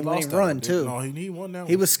 Game He winning lost that run one, didn't too. No, he won that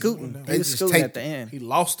He one. was won scooting. that He one. was just scooting take- at the end. He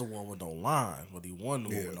lost the one with no line, but he won the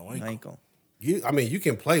one with no ankle. I mean, you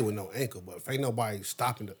can play with no ankle, but if ain't nobody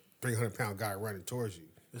stopping the 300-pound guy running towards you,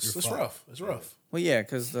 It's you're fucked. rough. It's rough. Well, yeah,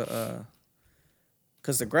 because the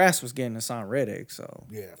grass was getting Hassan Reddick, so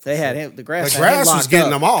Yeah, for they had sure. him. The grass, The had him grass was locked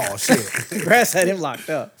getting up. them all. Shit. The grass had him locked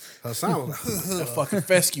up. Hassan was That fucking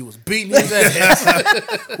fescue was beating his ass.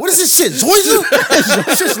 what is this shit? Zoysia?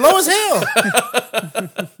 This shit's low as hell.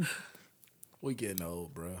 We getting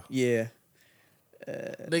old, bro. Yeah,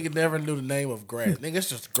 Nigga never knew the name of grass. Nigga, it's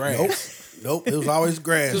just grass. Nope. It was always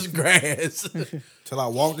grass. Just grass. Till I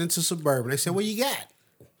walked into Suburban. They said, what you got?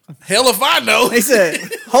 Hell if I know. they said,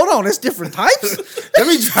 "Hold on, it's different types." Let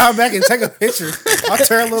me drive back and take a picture. I'll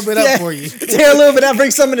tear a little bit Yeah. up for you. Tear a little bit out,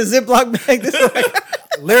 bring some in a Ziploc bag. This is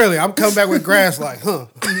like, Literally, I'm coming back with grass like, huh.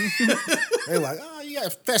 They're like, oh, you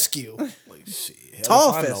got fescue. Like, shit, hell Tall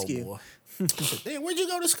if I know, fescue. boy. Damn, where'd you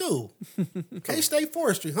go to school? K-State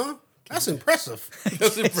Forestry, huh? That's impressive.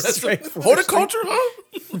 That's impressive. Straight from Horticulture,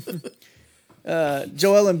 huh?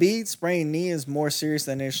 Joel Embiid sprained knee is more serious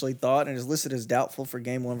than initially thought and is listed as doubtful for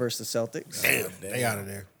Game 1 versus Celtics. Damn, they out of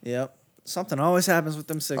there. Yep, something always happens with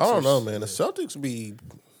them Sixers. I don't know, man. The Celtics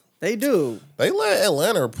They do. they let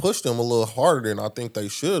Atlanta push them a little harder than I think they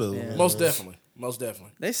should have. Yeah. Most definitely. Most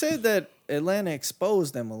definitely. They said that Atlanta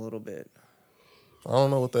exposed them a little bit. I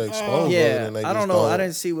don't know what they exposed. Yeah, other than they I just don't know. I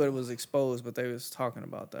didn't see what it was exposed, but they was talking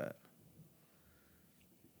about that.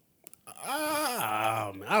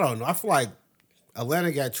 I don't know. I feel like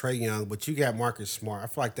Atlanta got Trae Young, but you got Marcus Smart. I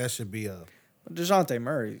feel like that should be a... But DeJounte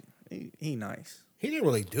Murray, he nice. He didn't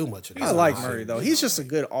really do much of that. I like Murray though. He's just a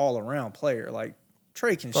good all around player. Like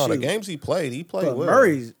Trey can No, shoot. the games he played But well.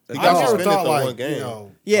 Murray's he I got never suspended thought the like, one game, you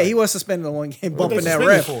know... yeah, he was suspended in one game, what they bumping that suspended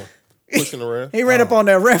ref. for? pushing the ref. He ran up on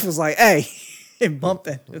that ref, was like, "Hey," and bumped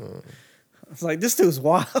that. It's like this dude's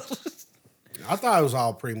wild. I thought it was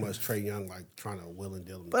all pretty much Trae Young, like, trying to will and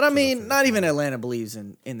deal him. But I mean, not even Atlanta believes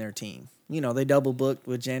in their team. You know, they double booked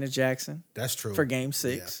with Janet Jackson That's true. for Game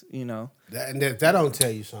 6. You know, And if that don't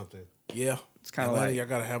tell you something. Yeah. It's kinda Atlanta, like- y'all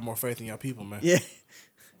gotta have more faith in y'all people, man. yeah.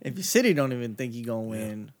 If your city don't even think you gonna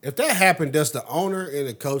win, If that happened, does the owner and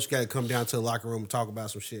the coach got to come down to the locker room and talk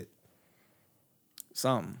about some shit?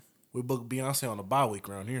 something. We booked Beyonce on a bye week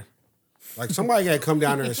around here. Like, somebody got to come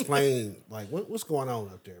down there and explain, like, what's going on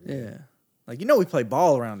up there, man? Yeah, like you know, we play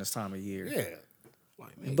ball around this time of year. Yeah.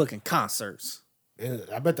 We booking concerts, And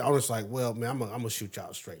I bet the owner's like, well, man, I'm going to shoot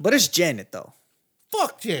y'all straight. but it's Janet though.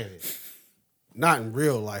 Fuck Janet. Not in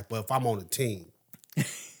real life, but if I'm on a team.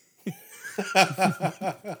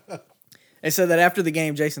 They said that after the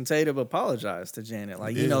game, Jason Tatum apologized to Janet.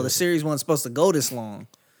 Like, you know, the series wasn't supposed to go this long.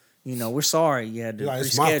 You know, we're sorry you had to Like,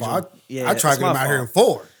 it's my reschedule. fault. Yeah, I tried to it's get him my out here in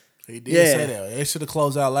fault. 4. He did Yeah. say that. They should have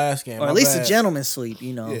closed out last game. Or My at least bad. a gentleman's sweep,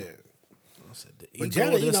 you know. Yeah. I said, But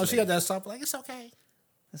Janet, you know, she got that soft like, it's okay.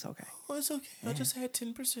 It's okay. Oh, it's okay. I just had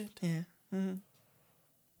 10%. Yeah.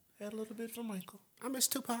 Had a little bit for Michael. I miss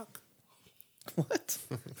Tupac. What?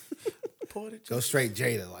 Go straight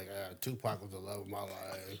Jada, like Tupac was the love of my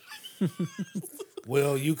life.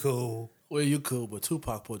 Well, you cool. Well, you cool, but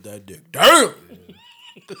Tupac put that dick down.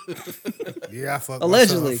 Yeah, I fucked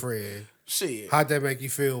Allegedly. my son Fred. Shit. How'd that make you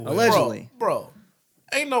feel? Will? Allegedly. Bro,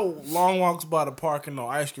 ain't no long walks by the park and no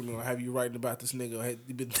ice cream gonna have you writing about this nigga had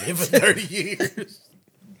been dead for 30 years.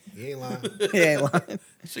 You ain't lying. He ain't lying.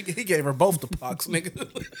 He gave her both the pox, nigga.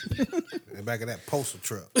 In the back of that postal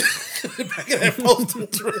truck. Back in that postal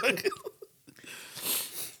truck.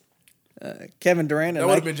 Kevin Durant That and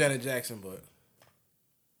would have Nike. been Janet Jackson, but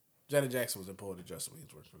Janet Jackson was in Poetic Justice when he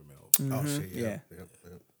was working for the Middle. Oh shit, yeah. Yeah.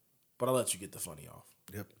 Yep. But I'll let you get the funny off.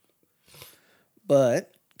 Yep.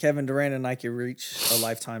 But Kevin Durant and Nike reached a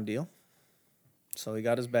lifetime deal. So he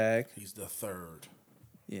got his bag. He's the third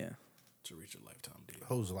Yeah. to reach a lifetime deal.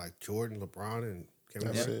 Who's like Jordan, LeBron, and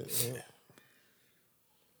Kevin That's Durant? it.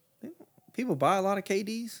 Yeah. People buy a lot of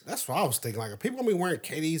KDs. That's what I was thinking. Like, are people gonna be wearing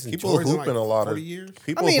KDs and People Jordans in hooping like a lot 40 of years?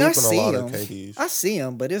 people I mean, I hooping a see lot them. of KDs. I see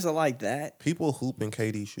them, but is it like that? People hooping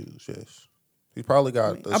KD shoes. Yes, he probably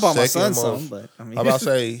got the I bought my second son most. some, but I mean, I'm about to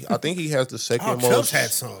say, I think he has the second Oh, most. Chubbs had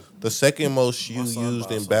some. The second most shoe son used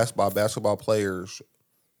bought in some. basketball players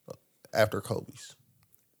after Kobe's.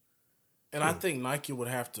 And I think Nike would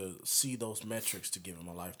have to see those metrics to give him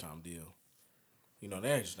a lifetime deal. You know,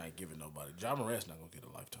 they're just not giving nobody. Ja Morant's not going to get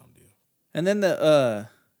a lifetime deal. and then the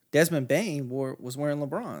Desmond Bain was wearing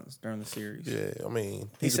LeBrons during the series. Yeah, I mean,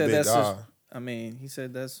 He he's a said big that's guy. he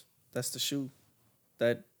said that's the shoe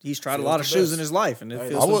that he's tried Feels a lot of the shoes best. in his life, and it Hey,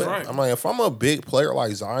 feels I the would. best. right. I'm like, if I'm a big player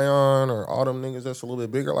like Zion or all them niggas that's a little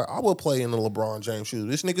bit bigger, like I would play in the LeBron James shoes.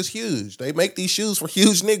 This nigga's huge. They make these shoes for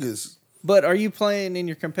huge niggas. But are you playing in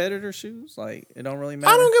your competitor shoes? Like it don't really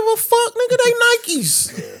matter. I don't give a fuck, nigga. They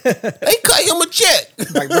Nikes. They cut him a check.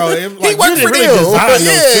 Like, bro, it, like, He worked for really them. design those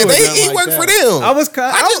Yeah, shoes, nothing he like worked that. for them. I was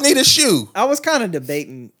kind. I just need a shoe. I was kind of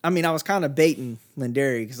debating. I mean, I was kind of baiting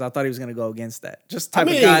Lindari because I thought he was going to go against that. Just the type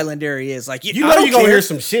I mean, of guy Lindari is. Like you I know don't you're gonna care. hear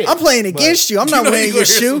some shit, I'm playing but- against you. I'm not wearing your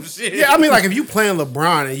shoe. Yeah, I mean, like if you playing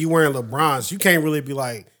LeBron and you wearing LeBrons, you can't really be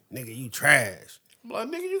like, nigga, you trash. I'm like,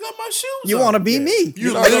 nigga, you got my shoes You on. want to be me? You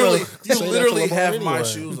You're not gonna literally, say that to LeBron have my anyway.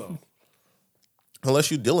 shoes on.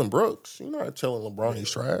 Unless you Dylan Brooks. You're not telling LeBron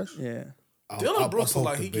he's trash. Yeah. Dylan Brooks I'll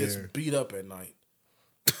look like poke he the gets bear. beat up at night.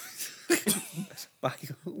 By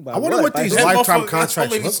I wonder what these That lifetime motherfucker got contracts so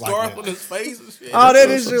many look scars like. on his face and shit. Oh, that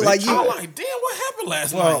is true. Like I'm you, like, damn, what happened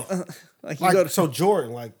last Well, night? like you go Like, to. so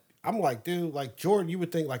Jordan, like I'm like, dude, like Jordan, you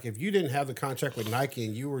would think like if you didn't have the contract with Nike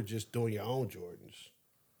and you were just doing your own Jordans.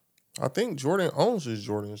 I think Jordan owns his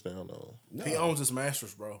Jordans now, though. He owns his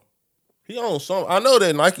masters, bro. He owns some. I know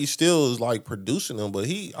that Nike still is like producing them, but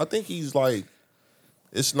I think he's like,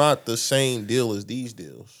 it's not the same deal as these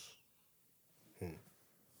deals.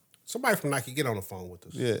 Somebody from Nike, get on the phone with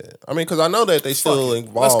us. Yeah, I mean, because I know that they still it.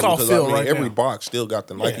 involved. Let's call because Phil I mean, right every now. box still got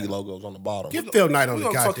the Nike Yeah. logos on the bottom. Get Phil Knight on We're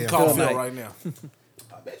the gonna fucking goddamn call phone. Phil Knight. right now.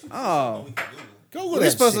 Oh, Go we're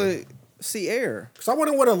with supposed that shit. to see Air. Because I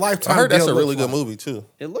wonder what a lifetime I heard that's deal a really looks good like. movie too.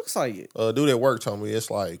 It looks like it. Dude at work told me it's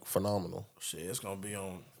like phenomenal. Shit, it's gonna be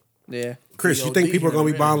on. Yeah. Chris, you VOD think people are going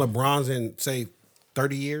to be here in buying a LeBrons in, say,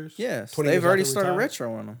 30 years? Yes. 20 They've years already after started retire?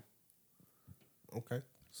 retroing them. Okay.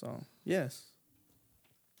 So yes.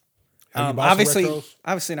 Have you bought some Obviously,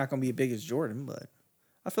 retros? not going to be as big as Jordan, but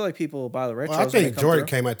I feel like people will buy the retros. Well, I when they think come Jordan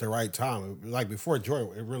through. came at the right time. Like before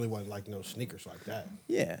Jordan, it really wasn't like no sneakers like that.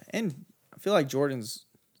 Yeah, and I feel like Jordans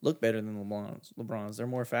look better than LeBron's. They're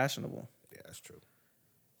more fashionable. Yeah, that's true.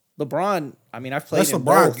 LeBron, I mean, I've played Unless in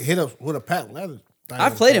LeBron both. hit us with a patent leather. thing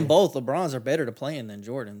I've on played the in toe. both. LeBron's are better to play in than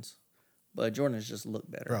Jordans, but Jordans just look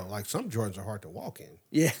better. Bro, like some Jordans are hard to walk in.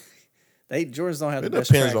 Yeah, Jordans don't have It the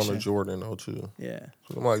best depends traction. on the Jordan though too. Yeah,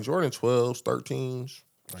 I'm like Jordan 12s, 13s.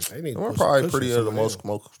 Like they need to They're put some probably cushions pretty in the there. most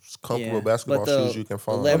comfortable yeah. basketball But shoes you can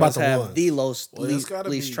find. The 11s about the have ones? the Well, it's least gotta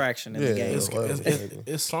least be- traction in the Yeah, game. it's-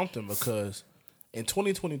 It's something because in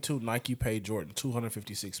 2022 Nike paid Jordan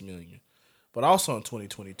 $256 million, but also in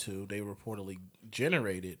 2022 they reportedly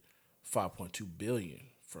generated $5.2 billion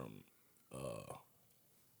from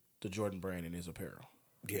the Jordan brand in his apparel.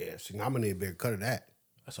 Yeah, see, now I'm going to need a bigger cut of that.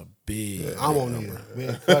 That's a big. I'm going to need a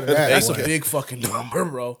bigger cut of that. That's a boy. big fucking number,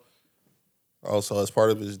 bro. Also, as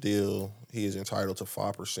part of his deal, he is entitled to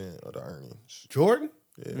 5% of the earnings. Jordan?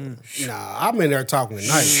 Yeah. Nah, I'm in there talking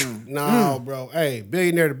tonight. No, bro. Hey,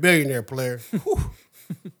 billionaire to billionaire player.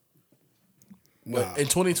 But in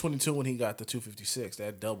 2022 when he got the 256,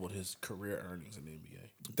 that doubled his career earnings in the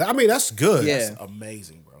NBA. I mean, that's good. Yeah. That's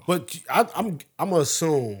amazing, bro. But I'm going to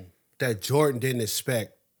assume that Jordan didn't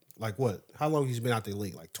expect. Like what? How long he's been out the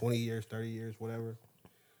league? Like 20 years, 30 years, whatever.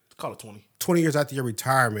 Call it 20. 20 years after your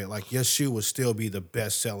retirement, like your shoe would still be the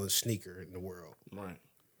best selling sneaker in the world. Right.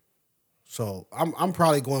 So I'm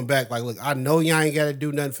probably going back. Like, look, I know y'all ain't got to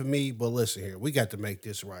do nothing for me, but listen here, we got to make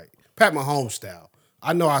this right. Pat Mahomes style.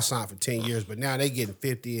 I know I signed for 10 years, but now they getting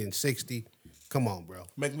 50 and 60. Come on, bro.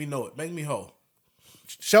 Make me know it. Make me whole.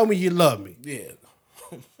 Show me you love me. Yeah.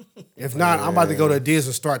 If not, I'm about to go to Disney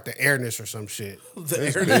and start the airness or some shit. It's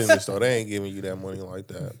business, though. They ain't giving you that money like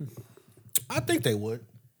that. I think they would.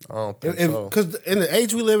 I don't think so. Because in the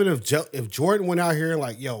age we live in, if Jordan went out here and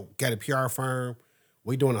like, yo, got a PR firm,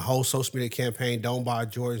 we doing a whole social media campaign, don't buy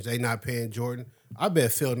Jordans, they not paying Jordan, I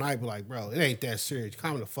bet Phil Knight be like, bro, it ain't that serious.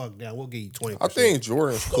 Calm the fuck down. We'll give you 20%. I think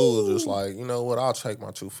Jordan's cool. Just like, you know what? I'll take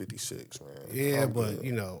my 256, man. Yeah, but,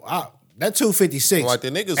 you know, that 256 like the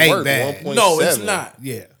niggas ain't worth bad. 1.7. No, it's not.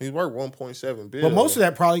 Yeah. He's worth 1.7 billion. But most of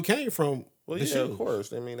that probably came from well, the yeah, shoes. of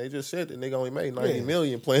course. I mean, they just said the nigga only made 90 Yeah.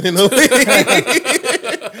 million playing in the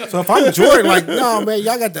league. So if I'm Jordan, like, no, man,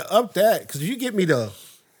 y'all got to up that. Because if you get me the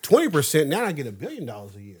 20%, now I get $1 billion a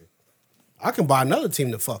year. I can buy another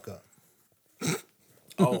team to fuck up.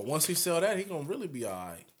 Oh, once he sell that, he gonna really be all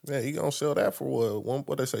right. Yeah, he gonna sell that for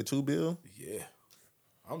what they say, $2 billion? Yeah.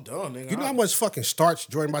 I'm done, nigga. You know how much fucking starch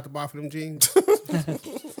Jordan about to buy for them jeans? You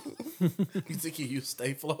think he used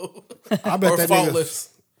Stay Flow? I bet or that Faultless?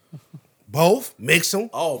 Both, mix them.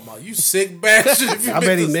 Oh my, you sick bastard! If you I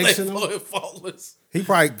bet he mix the mixing Stay them. Flow and Faultless. He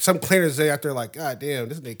probably, some cleaners say out there like, God damn,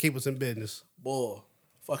 this nigga keep us in business. Boy,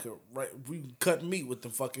 fucking right. We cut meat with the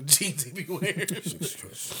fucking jeans he be wearing.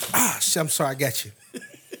 Shit, I'm sorry, I got you.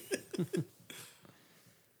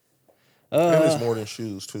 And it's more than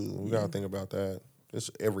shoes, too. We gotta think about that. It's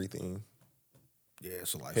everything. Yeah,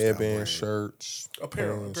 it's a lifestyle. Headband, brand. shirts.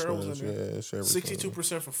 Apparel pants, was in there. Yeah, it's everything.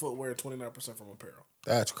 62% from footwear, 29% from apparel.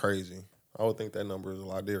 That's crazy. I would think that number is a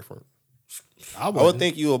lot different. I I would wouldn't.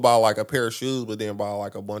 think you would buy like a pair of shoes, but then buy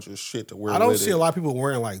like a bunch of shit to wear. I don't with see it. a lot of people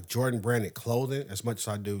wearing like Jordan branded clothing as much as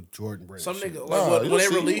I do Jordan branded. Some shit. nigga, Nah, like you'll when they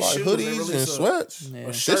see, release like shoes, hoodies they and release sweats. Yeah.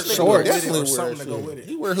 a shirt This that nigga go Shorts. with it definitely or wear something that to go shit. with it.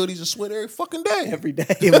 He wear hoodies and sweat every fucking day. Every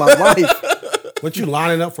day in my life. But you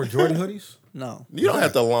lining up for Jordan hoodies? No. You don't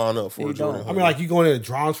have to line up for You a Jordan don't. I hoodie. mean, like you going into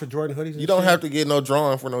drawings for Jordan hoodies? And You don't shit? have to get no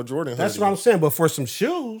drawing for no Jordan That's hoodie. what I'm saying. But for some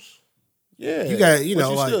shoes, Yeah, You got- you But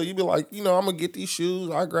know, like- still, you be like, you know, I'm gonna get these shoes.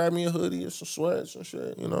 I grab me a hoodie and some sweats and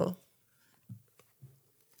shit. You know,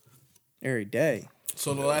 Every day.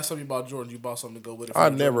 So the last time you bought Jordan, you bought something to go with it. I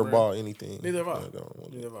from the never Jordan bought brand? anything. Neither have I.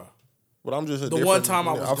 don't. Neither have I. But I'm just a The different, one time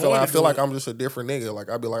I was I feel, going I to feel do like it- I'm just a different nigga. Like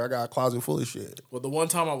I'd be like, I got a closet full of shit. Well, the one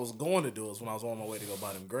time I was going to do it was when I was on my way to go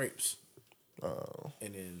buy them grapes.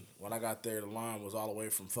 And then when I got there, the line was all the way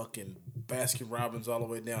from fucking Baskin Robbins all the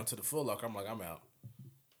way down to the Foot Locker. I'm like, I'm out.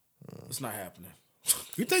 It's not happening.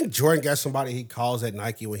 you think Jordan got somebody he calls at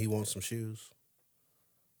Nike when he wants some shoes?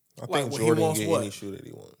 I Like, think when he Jordan wants get what? any shoe that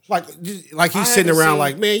he wants. Like he's I sitting haven't around seen-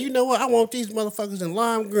 like, man, you know what? I want these motherfuckers in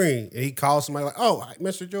lime green. And he calls somebody like, oh,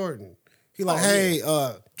 Mr. Jordan. He like, hey,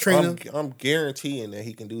 Trina. I'm guaranteeing that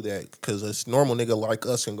he can do that because a normal nigga like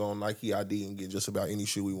us can go on Nike ID and get just about any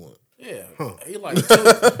shoe we want. Yeah. He like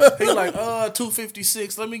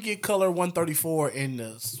 256. Let me get color 134 in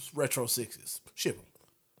the retro sixes. Ship them.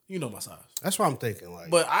 You know my size. That's what I'm thinking. Like,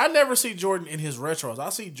 But I never see Jordan in his retros. I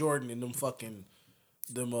see Jordan in them fucking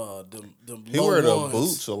them He low wear the ones,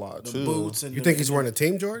 boots a lot them too. boots and you think he's wearing the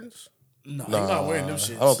team Jordans? No, he's not wearing them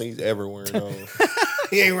shits. I don't think he's ever wearing those.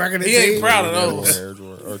 He ain't rocking the He team. ain't proud of Never those. wear Air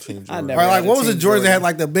Jordan or Team I Jordan. never- Or like, what was the Team Jordans Jordan. that had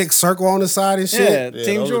like the big circle on the side and shit? Yeah, Yeah,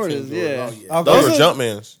 Team those are Jordans. Team Yeah. Jordans. Oh, yeah. Those Those are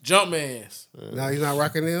Jumpmans. Jumpmans. No, he's not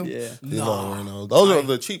rocking them? Yeah. He's not wearing those. Those are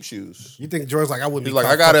the cheap shoes. You think Jordan's like, I wouldn't He's be like,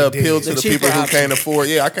 caught I gotta fucking appeal dead. to The the cheaper people who option. can't afford.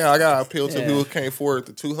 Yeah, I gotta appeal to Yeah. people who can't afford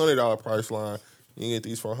the $200 price line. You can get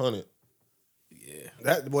these for $100.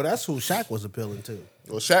 That's who Shaq was appealing to.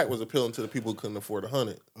 Well, Shaq was appealing to the people who couldn't afford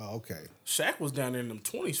 $100. Oh, okay. Shaq was down there in them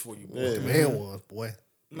 20s for you, boy. Yeah. The man was, boy.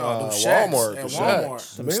 No, them Walmart, Shaqs at the Walmart.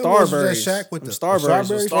 Shaqs. The Them man was Starburys. that Shaq with Them the Starburys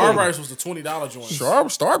was Starburst was the $20 joint.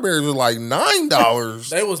 Starberries was like $9.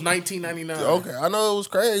 They was $19.99. Okay, I know it was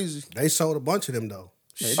crazy. They sold a bunch of them though.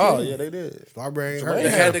 Oh yeah, they did. Starberry ain't Jermaine hurt. They Yeah,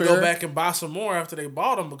 had to fair. go back and buy some more after they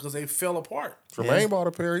bought them because they fell apart. Tremaine bought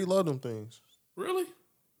a pair. He loved them things. Really?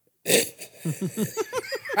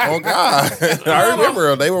 Oh God, I remember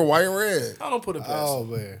them. They were white and red. I don't put it past Oh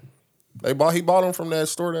them. man. He bought them from that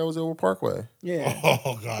store that was over Parkway. Yeah.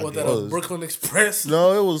 Oh god. What damn. that Brooklyn Express?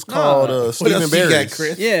 No, it was called What Stephen else you got, Barry's.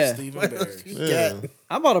 Chris? Yeah. Stephen Barry's. Yeah.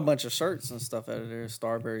 I bought a bunch of shirts and stuff out of there.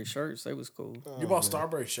 Starberry shirts. They was cool. You bought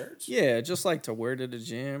Starberry shirts? Yeah, just like to wear to the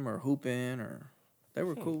gym or hooping or they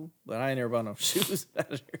were cool. But I ain't never bought no shoes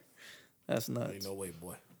out of there. That's nuts. Ain't no way,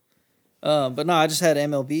 boy. But no, I just had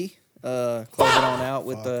MLB. Closing on out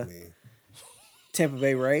with the me. Tampa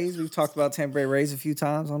Bay Rays. We've talked about Tampa Bay Rays a few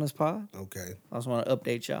times on this pod. Okay. I just want to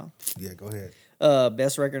update y'all. Yeah, go ahead.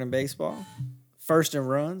 Best record in baseball. First in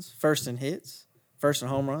runs, first in hits, first in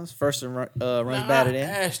home runs, first in runs batted I in.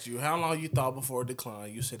 asked you how long you thought before it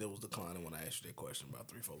declined. You said it was declining when I asked you that question about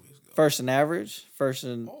 3-4 weeks ago. First in average, first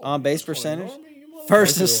in on base you just wanna percentage, ignore me, you motherfucker.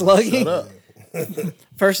 first in slugging, Shut up.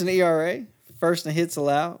 first in ERA, first in hits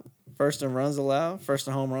allowed, first in runs allowed, first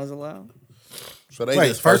in home runs allowed. So they Wait,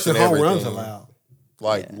 just first and home everything, runs allowed.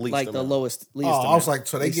 Like Yeah, least like the amount. least Oh, I was amount, like,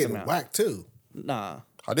 so they least getting amount. whacked too. Nah,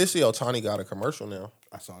 I did see Otani got a commercial now.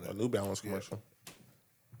 I saw A that. New Balance commercial.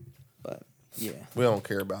 but yeah. We don't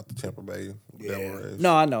care about the Tampa Bay Devil Rays.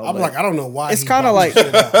 No, I know. I'm but like, I don't know why. it's he kind of brought like this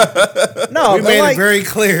shit up. no, We but made like, it very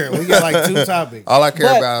clear. We got like 2 topics. All I care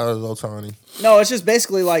But- about is Otani. no. It's just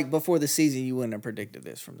basically like before the season, you wouldn't have predicted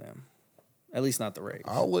this from them. At least not the Rays.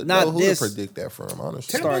 I wouldn't not know who this. to predict that from,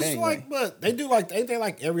 honestly. Start Tampa's anyway. like, but they do like, ain't they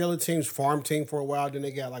like every other team's farm team for a while? Then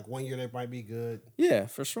they got like 1 year they might be good. Yeah,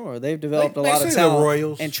 for sure. They've developed They a lot say of the talent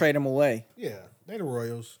Royals. and trade them away. Yeah, they the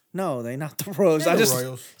Royals. No, they not the Royals. They're I the just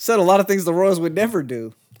Royals. said a lot of things the Royals would never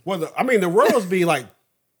do. Well, the Royals be like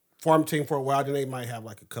farm team for a while. Then they might have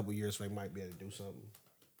like a couple years, so they might be able to do something,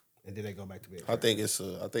 and then they go back to being. I think it's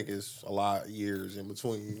a lot of years in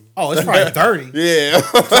between. Oh, it's probably 30. Yeah.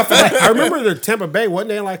 I remember the Tampa Bay, wasn't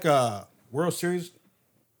they like a World Series?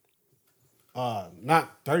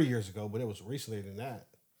 Not 30 years ago, but it was recently than that.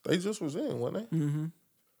 They just was in, wasn't they? Mm-hmm.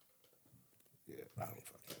 Yeah, I don't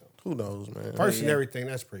fucking know. Who knows, man? First and everything,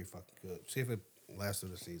 that's pretty fucking good. See if it lasts through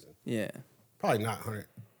the season. Yeah. Probably not 100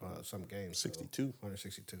 some games. 62.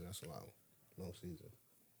 162, that's a long season.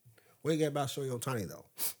 What you get about Shohei Ohtani, though?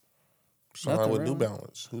 Signed Nothing with New really.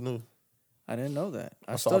 Balance. Who knew? I didn't know that.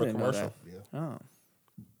 I saw still the didn't know commercial. that. Yeah. Oh.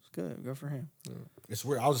 It's good. Good for him. It's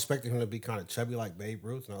weird. I was expecting him to be kind of chubby like Babe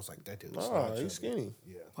Ruth, and I was like, that dude's Oh, not chubby. he's skinny.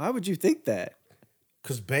 Yeah. Why would you think that?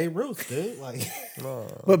 Because Babe Ruth, dude. Like,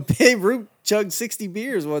 But Babe Ruth chugged 60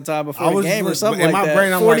 beers one time before I the was game or just- something in like my that.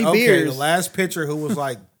 brain, I'm 40 like, okay, beers. the last pitcher who was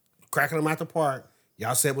like cracking them at the park,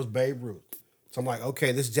 y'all said was Babe Ruth. So I'm like,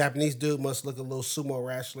 okay, this Japanese dude must look a little sumo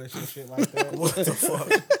wrestler and shit like that. What the fuck?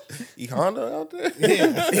 E Honda out there?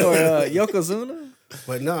 Yeah. Or Yokozuna?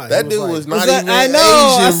 But no, That dude was not that- even I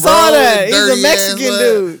know, Asian, I saw bro. that. He's a Dirty Mexican ass,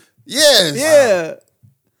 dude. Yes. Yeah.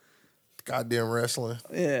 Goddamn wrestling.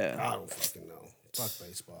 Yeah. I don't fucking know. Fuck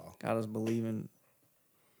baseball. Got us believing.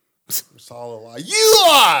 It's all a lie. You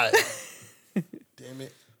lie. Damn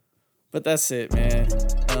it. But that's it, man.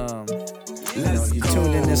 You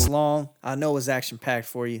tuned in this long. I know it's action packed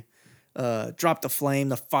for you. Drop the flame,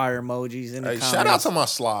 the fire emojis in the Hey, comments. shout out to my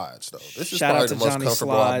slides though. This is Shout probably out the to most Johnny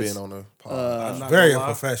comfortable Slides. I've been on the pod. I'm not Very gonna lie.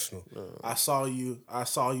 unprofessional. I saw you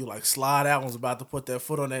like slide out and was about to put that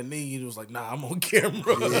foot on that knee. He was like, nah, I'm on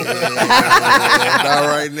camera. Not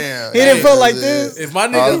right now. He didn't feel like this. If my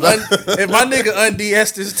nigga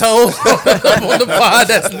unds his toes on the pod,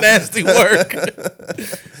 that's nasty work.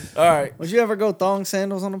 All right. Would you ever go thong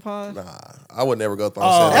sandals on the pod? Nah, I would never go through.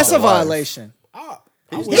 That's a violation.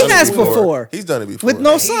 He He has before. He's done it before. With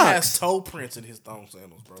no He has socks. toe prints in his thong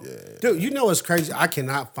sandals, bro. Dude, you know what's crazy? I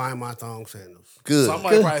cannot find my thong sandals. Good.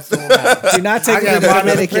 Somebody probably threw them out. Do not I take it to got the about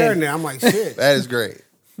another pair in Dominican. there. I'm like, shit. That is great.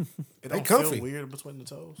 It don't comfy. feel weird between the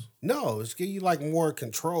toes. No, it's give you like more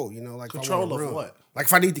control, you know, like if I Control wanna of run. what? Like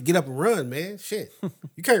if I need to get up and run, man, shit.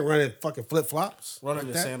 You can't run in fucking flip flops. Running like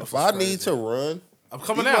the that. sandals. If I need to run, I'm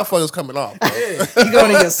coming these out. motherfuckers coming off. Bro. You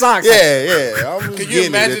going to get socks. Yeah. I'm just Can you getting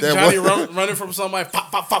imagine it at that Johnny point. running from somebody? Pop,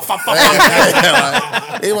 pop, pop, pop,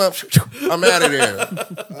 pop. He went, I'm out of there.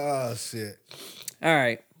 Oh shit. All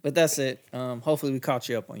right. But that's it. Hopefully we caught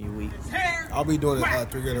you up on your week. I'll be doing a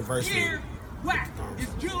 3-year anniversary.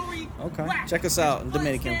 Okay. Check us out in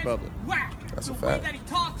Dominican Republic. That's a fact.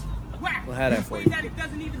 We'll have that for you.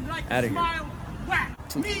 Out of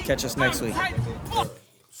here. Catch us next week.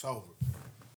 It's over.